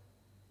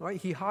 Right?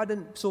 He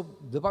hardened. So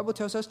the Bible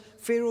tells us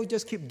Pharaoh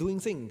just kept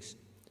doing things.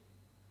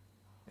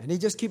 And he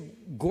just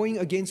keep going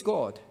against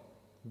God.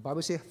 The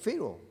Bible says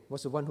Pharaoh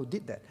was the one who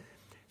did that.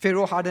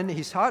 Pharaoh hardened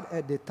his heart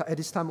at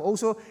this time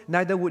also.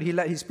 Neither would he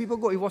let his people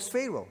go. It was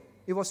Pharaoh.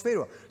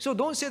 So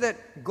don't say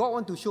that God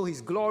wants to show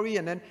his glory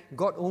and then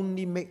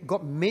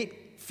God made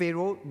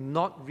Pharaoh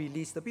not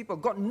release the people.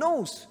 God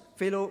knows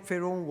Pharaoh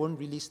won't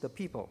release the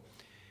people.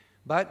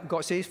 But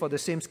God says, for the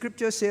same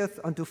scripture saith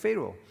unto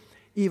Pharaoh,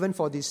 even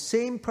for this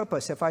same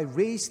purpose have I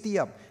raised thee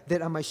up,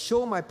 that I might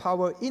show my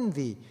power in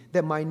thee,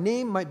 that my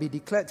name might be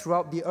declared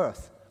throughout the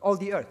earth, all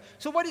the earth.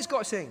 So what is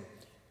God saying?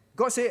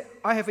 God said,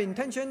 I have an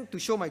intention to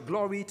show my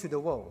glory to the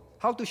world.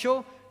 How to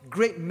show?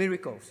 Great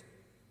miracles.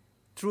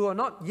 True or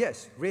not?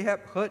 Yes.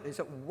 Rahab heard and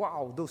said,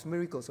 wow, those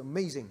miracles,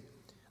 amazing.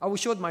 I will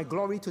show my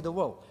glory to the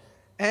world.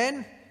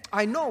 And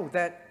I know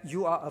that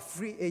you are a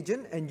free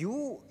agent, and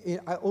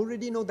I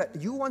already know that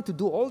you want to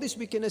do all this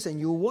wickedness and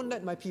you won't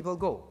let my people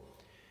go.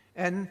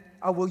 And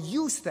I will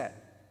use that.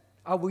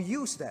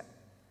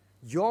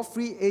 Your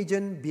free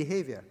agent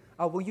behavior.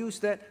 I will use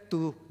that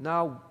to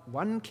now,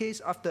 one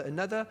case after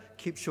another,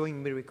 keep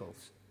showing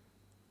miracles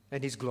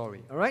and His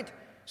glory. All right?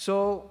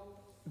 So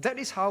that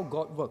is how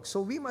God works.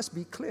 So we must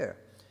be clear.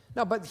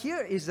 Now, but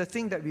here is the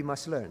thing that we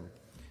must learn.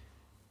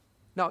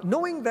 Now,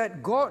 knowing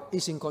that God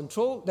is in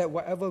control, that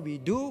whatever we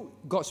do,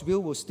 God's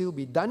will still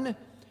be done.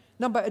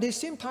 Now, but at the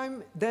same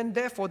time, then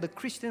therefore the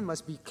Christian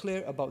must be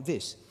clear about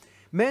this.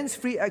 Man's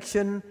free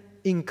action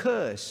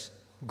incurs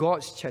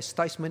God's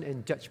chastisement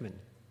and judgment.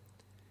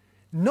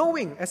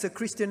 Knowing as a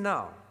Christian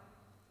now,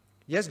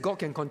 yes, God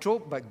can control,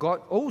 but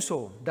God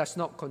also does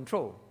not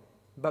control.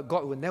 But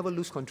God will never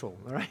lose control,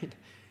 all right?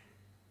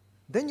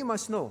 Then you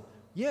must know,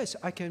 yes,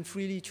 I can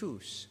freely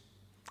choose.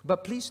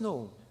 But please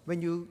know,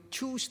 when you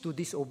choose to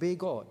disobey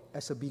God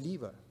as a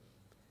believer,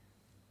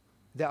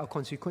 there are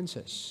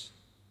consequences.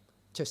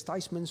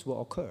 Chastisements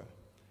will occur.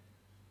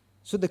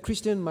 So the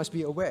Christian must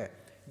be aware.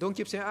 Don't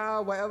keep saying,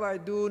 whatever I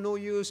do, no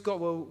use,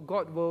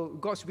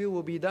 God's will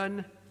will be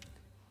done.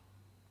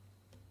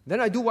 Then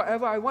I do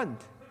whatever I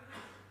want.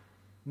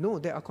 No,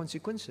 there are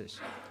consequences.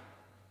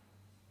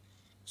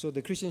 So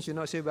the Christian should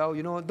not say, well,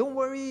 don't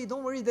worry,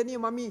 Daddy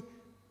and Mommy,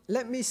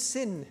 let me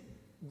sin.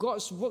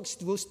 God's works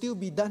will still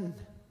be done.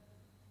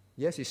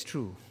 Yes, it's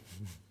true.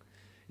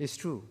 It's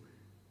true.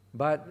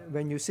 But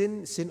when you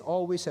sin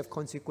always have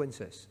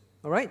consequences.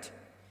 All right?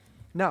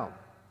 Now,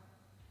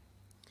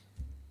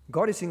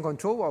 God is in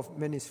control of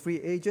man is free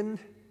agent.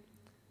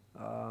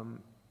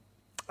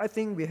 I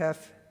think we have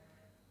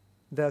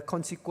the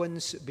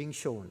consequence being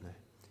shown.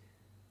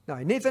 Now,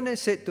 Nathan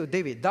said to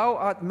David, "Thou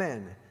art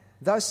man.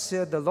 Thus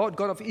said the Lord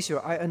God of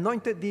Israel, I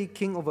anointed thee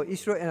king over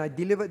Israel, and I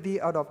delivered thee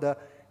out of the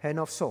hand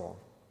of Saul."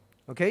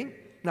 Okay?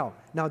 Now,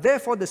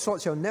 therefore the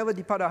sword shall never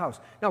depart our house.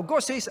 Now, God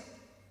says,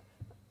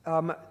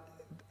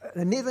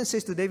 Nathan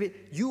says to David,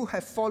 you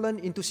have fallen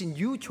into sin.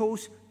 You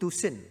chose to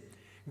sin.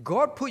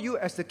 God put you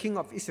as the king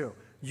of Israel.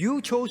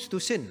 You chose to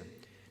sin.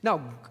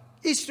 Now,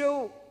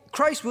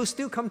 Christ will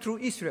still come through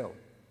Israel.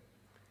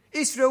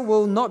 Israel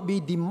will not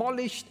be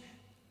demolished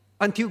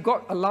until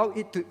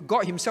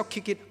God Himself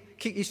kick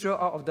Israel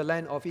out of the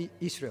land of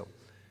Israel.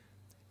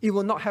 It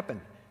will not happen.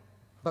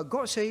 But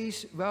God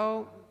says,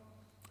 well,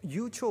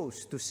 you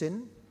chose to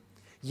sin.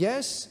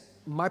 Yes,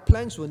 my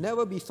plans will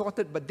never be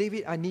thwarted, but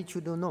David, I need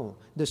you to know,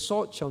 the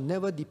sword shall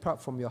never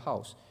depart from your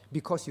house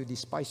because you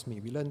despised me.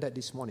 We learned that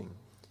this morning.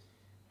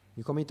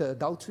 You committed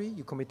adultery,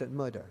 you committed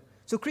murder.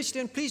 So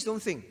Christian, please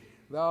don't think,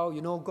 well,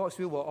 God's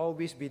will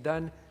always be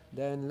done,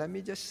 then let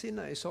me just sin,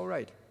 it's all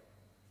right.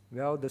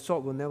 Well, the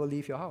sword will never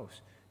leave your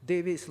house.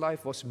 David's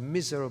life was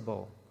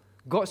miserable.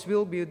 God's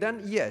will be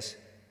done? Yes.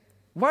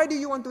 Why do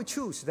you want to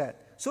choose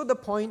that? So the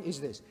point is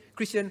this.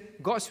 Christian,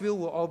 God's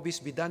will always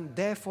be done.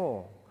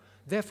 Therefore,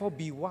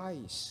 be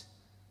wise.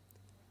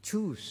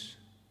 Choose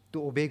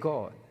to obey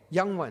God.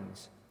 Young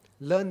ones,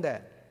 learn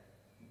that.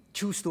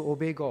 Choose to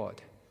obey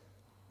God.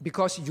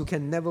 Because you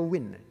can never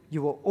win.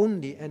 You will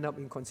only end up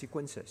in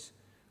consequences.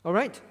 All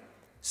right?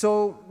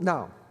 So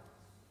now,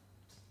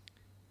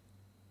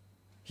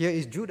 here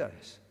is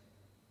Judas.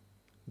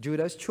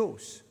 Judas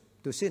chose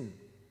to sin.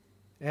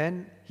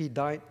 And he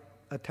died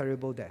a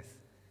terrible death.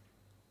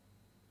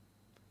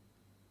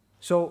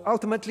 So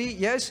ultimately,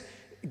 yes,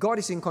 God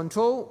is in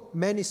control.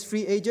 Man is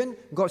free agent.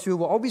 God's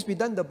will always be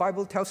done. The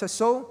Bible tells us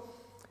so.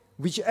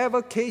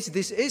 Whichever case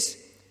this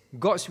is,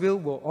 God's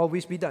will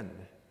always be done.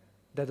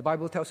 That the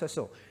Bible tells us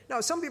so. Now,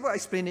 some people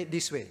explain it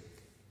this way.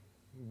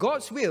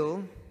 God's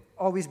will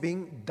always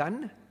being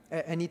done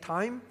at any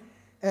time,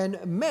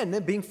 and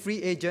men being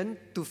free agent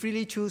to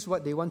freely choose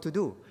what they want to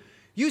do.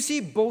 You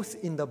see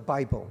both in the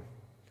Bible.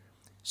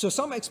 So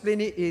some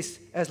explain it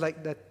as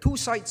like the two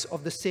sides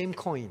of the same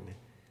coin.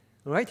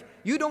 Right?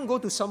 You don't go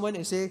to someone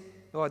and say,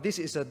 oh, this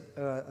is a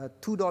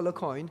 $2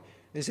 coin.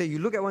 And say, you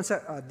look at one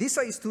side, this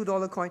side is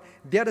 $2 coin.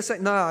 The other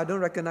side, no, I don't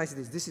recognize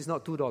this. This is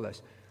not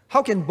 $2.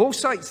 How can both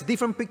sides,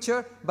 different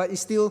picture, but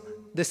it's still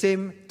the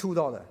same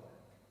 $2?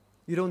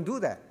 You don't do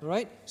that,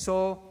 right?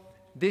 So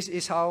this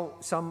is how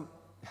some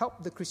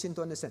help the Christian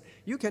to understand.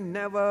 You can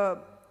never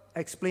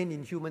explain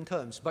in human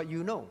terms, but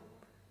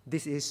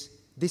this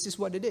is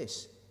what it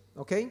is.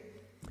 Okay?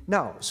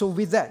 Now, so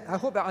with that, I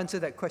hope I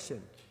answered that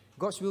question.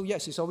 God's will,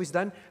 yes, it's always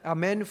done. Are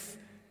men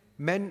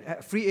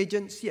free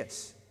agents?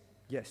 Yes.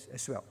 Yes,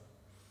 as well.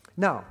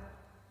 Now,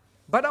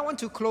 but I want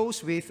to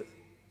close with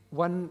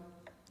one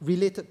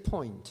related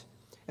point,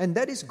 and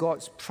that is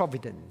God's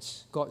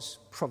providence. God's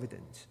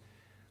providence.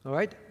 All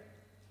right?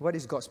 What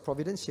is God's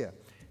providence here?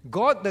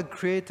 God, the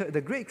creator,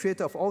 the great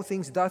creator of all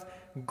things,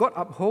 God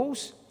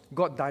upholds,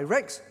 God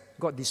directs,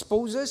 God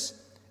disposes,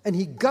 and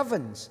He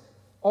governs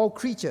all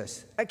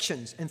creatures,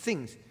 actions, and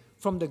things,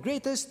 from the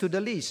greatest to the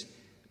least,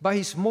 by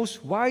His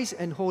most wise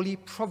and holy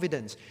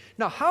providence.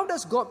 Now, how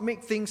does God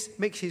make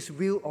His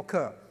will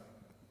occur?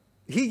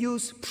 He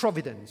used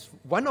providence.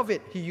 One of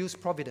it, He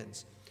used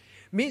providence.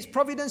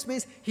 Providence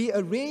means He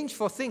arranged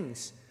for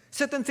things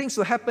Certain things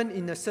will happen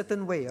in a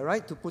certain way, all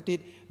right? To put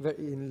it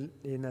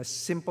in a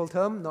simple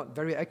term, not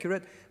very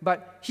accurate.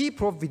 But He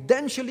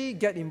providentially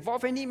get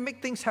involved and He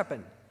make things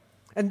happen.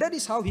 And that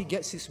is how He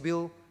gets His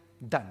will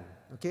done.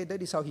 Okay,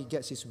 that is how He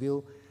gets His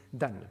will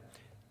done.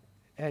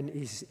 And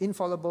He's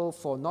infallible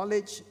for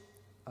knowledge,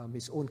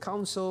 His own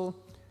counsel,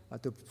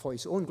 for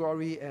His own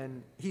glory.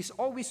 And He's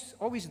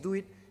always do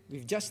it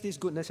with justice,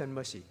 goodness, and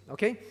mercy.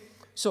 Okay?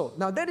 So,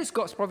 now that is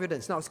God's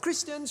providence. Now, as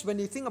Christians, when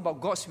they think about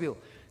God's will,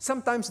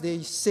 sometimes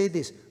they say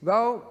this,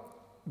 well,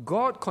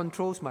 God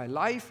controls my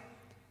life,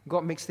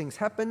 God makes things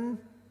happen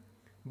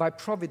by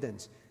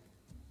providence.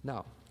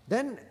 Now,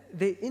 then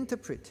they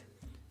interpret.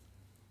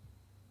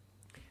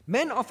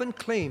 Men often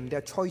claim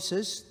their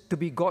choices to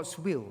be God's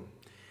will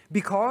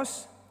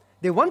because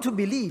they want to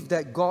believe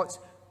that God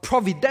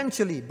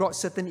providentially brought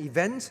certain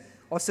events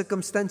or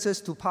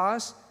circumstances to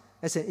pass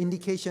as an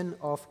indication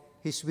of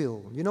His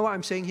will. You know what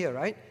I'm saying here,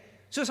 right?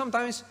 So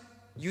sometimes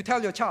you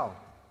tell your child,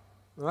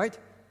 right?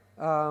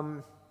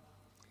 Now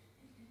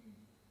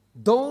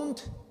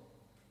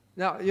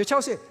your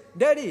child says,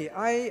 Daddy,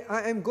 I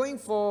am going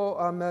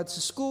for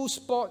school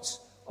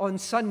sports on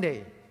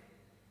Sunday.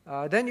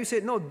 Then you say,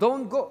 no,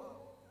 don't go.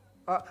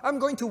 I'm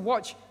going to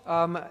watch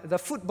the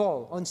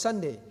football on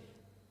Sunday.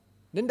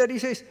 Then Daddy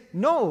says,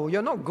 no,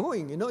 you're not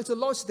going. You know, it's the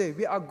Lord's Day.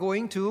 We are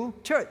going to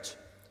church.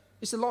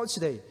 It's the Lord's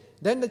Day.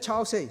 Then the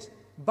child says,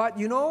 but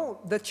you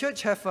know, the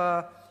church have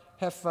a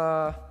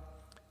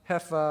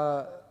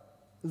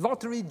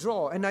lottery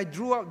draw, and I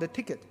drew out the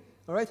ticket,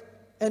 all right?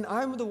 And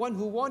I'm the one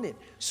who won it.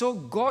 So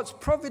God's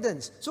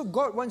providence. So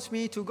God wants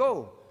me to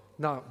go.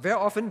 Now, very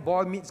often,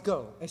 boy meets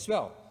girl as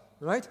well,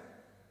 right?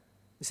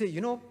 You say,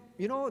 you know,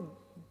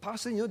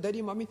 Pastor,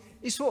 Daddy, Mommy,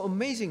 it's so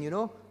amazing,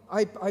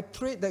 I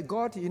prayed that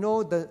God,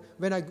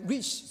 when I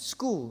reach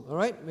school, all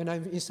right, when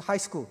I'm in high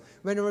school,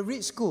 when I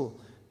reach school,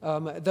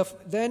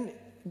 then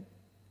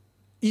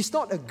it's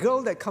not a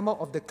girl that come out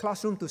of the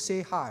classroom to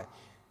say hi.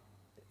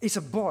 It's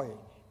a boy.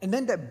 And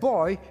then that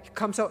boy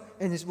comes out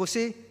and will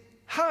say,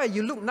 hi,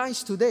 you look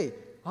nice today.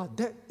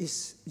 That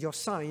is your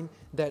sign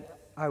that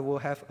I will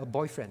have a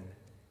boyfriend.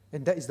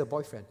 And that is the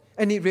boyfriend.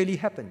 And it really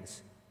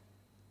happens.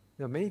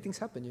 Many things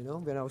happen,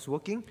 When I was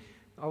working,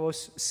 I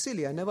was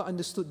silly. I never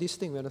understood this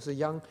thing when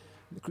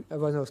I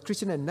was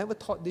Christian. I never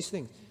taught this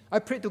thing. I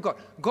prayed to God.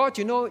 God,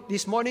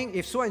 this morning,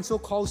 if so-and-so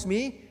calls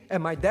me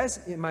at my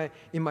desk, in my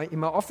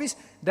office,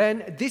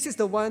 then this is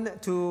the one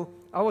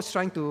I was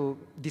trying to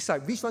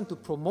decide which one to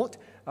promote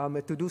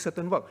to do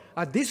certain work.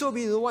 This will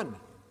be the one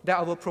that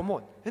I will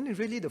promote. And then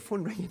really the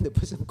phone rang and the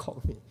person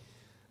called me.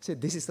 I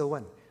said, this is the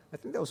one. I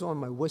think that was one of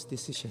my worst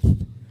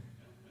decisions.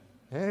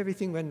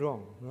 Everything went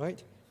wrong,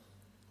 right?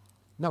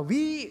 Now,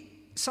 we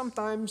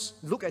sometimes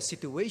look at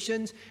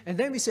situations and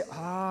then we say,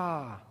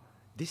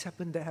 this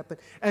happened, that happened.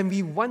 And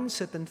we want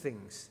certain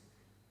things.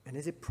 And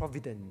is it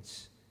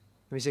providence?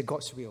 And we say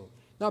God's will.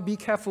 Now, be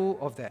careful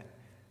of that.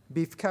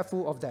 Be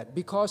careful of that.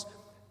 Because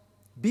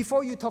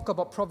before you talk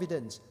about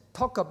providence,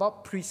 talk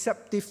about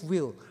preceptive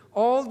will.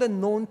 All the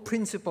known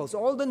principles,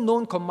 all the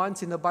known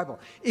commands in the Bible.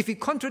 If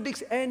it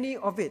contradicts any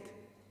of it,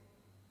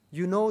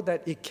 you know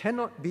that it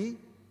cannot be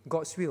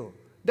God's will.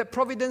 That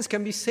providence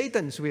can be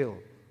Satan's will.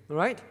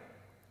 Right?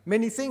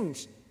 Many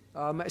things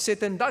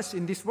Satan does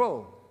in this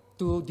world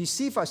to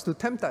deceive us, to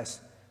tempt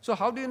us. So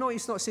how do you know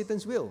it's not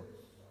Satan's will?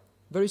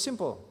 Very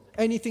simple.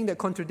 Anything that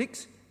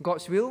contradicts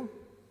God's will,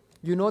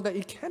 you know that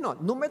it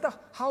cannot. No matter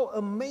how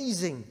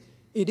amazing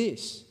it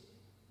is,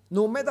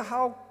 no matter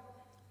how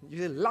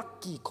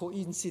lucky,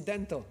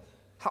 coincidental,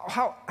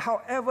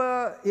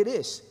 however it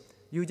is,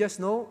 you just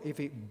know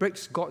if it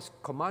breaks God's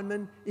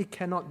commandment, it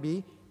cannot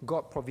be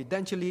God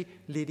providentially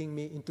leading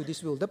me into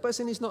this will. The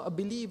person is not a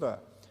believer.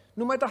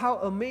 No matter how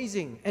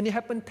amazing, and it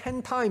happened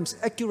 10 times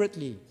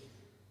accurately,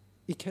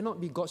 it cannot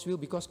be God's will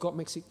because God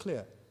makes it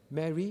clear.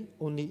 Marry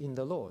only in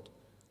the Lord,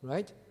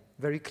 right?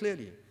 Very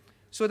clearly.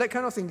 So that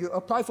kind of thing, you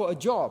apply for a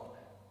job,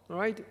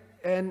 right?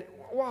 And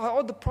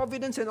all the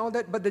providence and all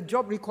that, but the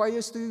job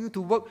requires you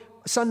to work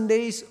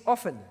Sundays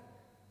often.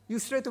 You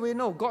straight away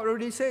know, God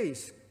already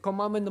says,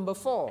 commandment number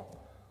 4.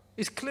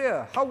 It's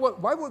clear.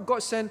 Why would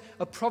God send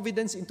a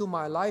providence into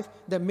my life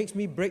that makes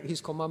me break His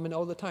commandment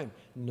all the time?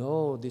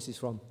 No, this is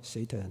from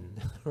Satan,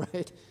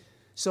 right?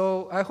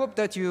 So I hope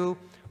that you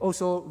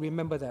also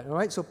remember that, all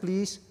right? So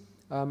please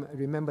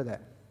remember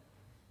that.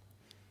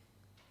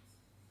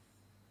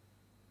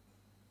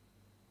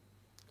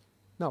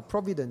 Now,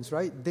 providence,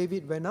 right?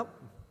 David went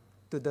up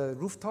to the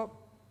rooftop,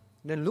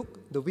 then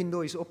look, the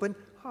window is open.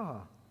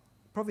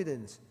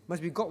 Providence.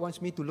 Must be God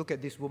wants me to look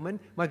at this woman.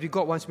 Must be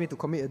God wants me to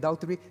commit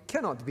adultery.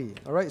 Cannot be.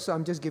 All right, so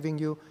I'm just giving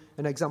you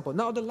an example.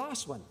 Now the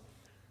last one.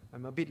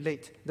 I'm a bit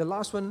late. The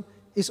last one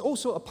is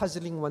also a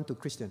puzzling one to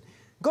Christian.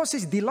 God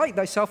says, delight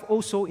thyself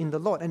also in the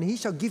Lord, and He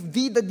shall give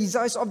thee the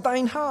desires of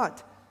thine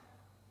heart.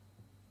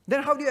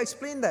 Then how do you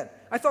explain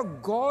that? I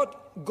thought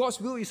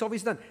God's will is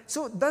always done.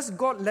 So does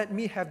God let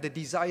me have the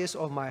desires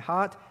of my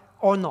heart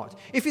or not?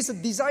 If it's a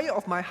desire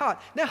of my heart,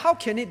 then how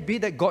can it be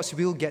that God's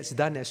will gets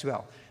done as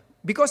well?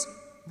 Because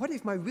what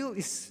if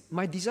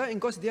my desire and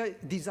God's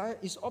desire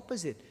is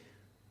opposite?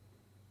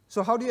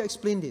 So how do you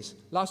explain this?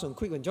 Last one,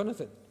 quick one,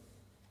 Jonathan.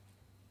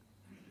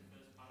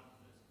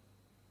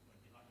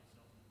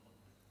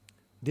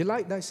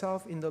 Delight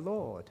thyself in the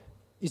Lord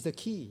is the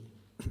key.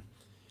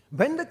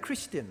 When the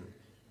Christian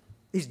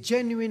is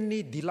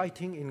genuinely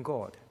delighting in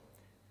God,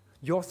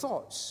 your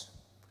thoughts,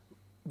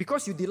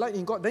 because you delight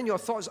in God, then your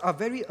thoughts are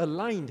very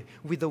aligned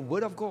with the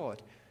Word of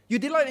God. You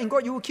delight in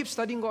God, you will keep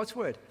studying God's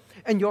Word.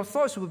 And your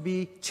thoughts will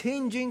be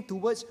changing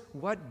towards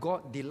what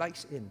God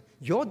delights in.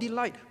 Your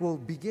delight will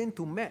begin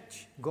to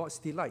match God's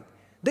delight.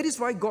 That is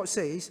why God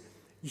says,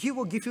 He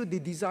will give you the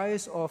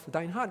desires of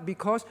thine heart,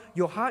 because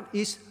your heart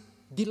is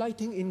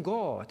delighting in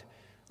God.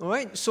 All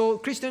right? So,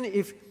 Christian,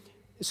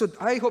 so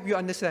I hope you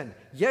understand.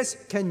 Yes,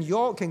 can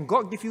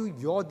God give you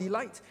your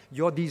delight,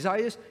 your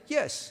desires?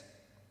 Yes.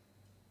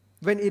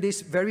 When it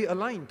is very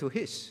aligned to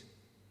His.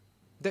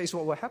 That is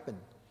what will happen.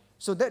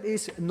 So that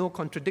is no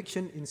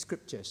contradiction in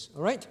Scriptures.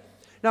 All right?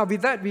 Now,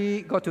 with that,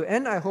 we got to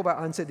end. I hope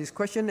I answered this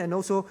question and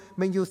also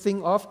make you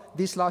think of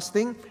this last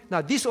thing.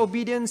 Now,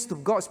 disobedience to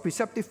God's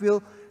preceptive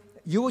will,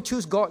 you will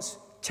choose God's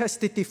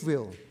chastative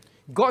will.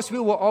 God's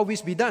will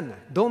always be done.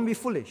 Don't be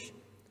foolish.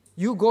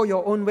 You go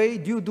your own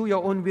way, you do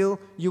your own will,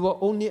 you will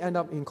only end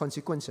up in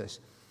consequences.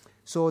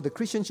 So the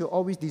Christian should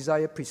always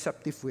desire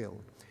preceptive will.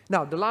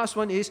 Now, the last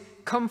one is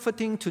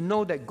comforting to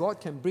know that God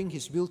can bring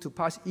His will to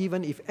pass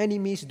even if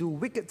enemies do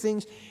wicked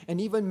things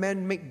and even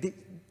men make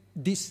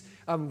these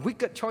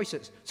wicked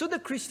choices. So the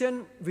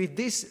Christian with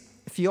this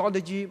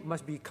theology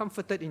must be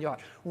comforted in your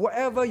heart.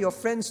 Whatever your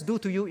friends do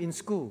to you in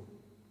school,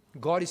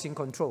 God is in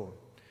control.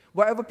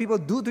 Whatever people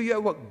do to you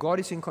at work, God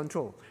is in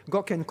control.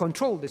 God can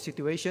control the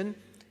situation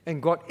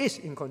and God is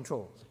in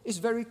control. It's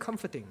very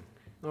comforting.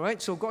 All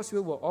right? So God's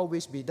will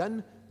always be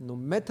done, no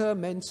matter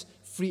man's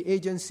free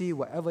agency,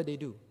 whatever they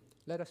do.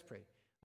 Let us pray.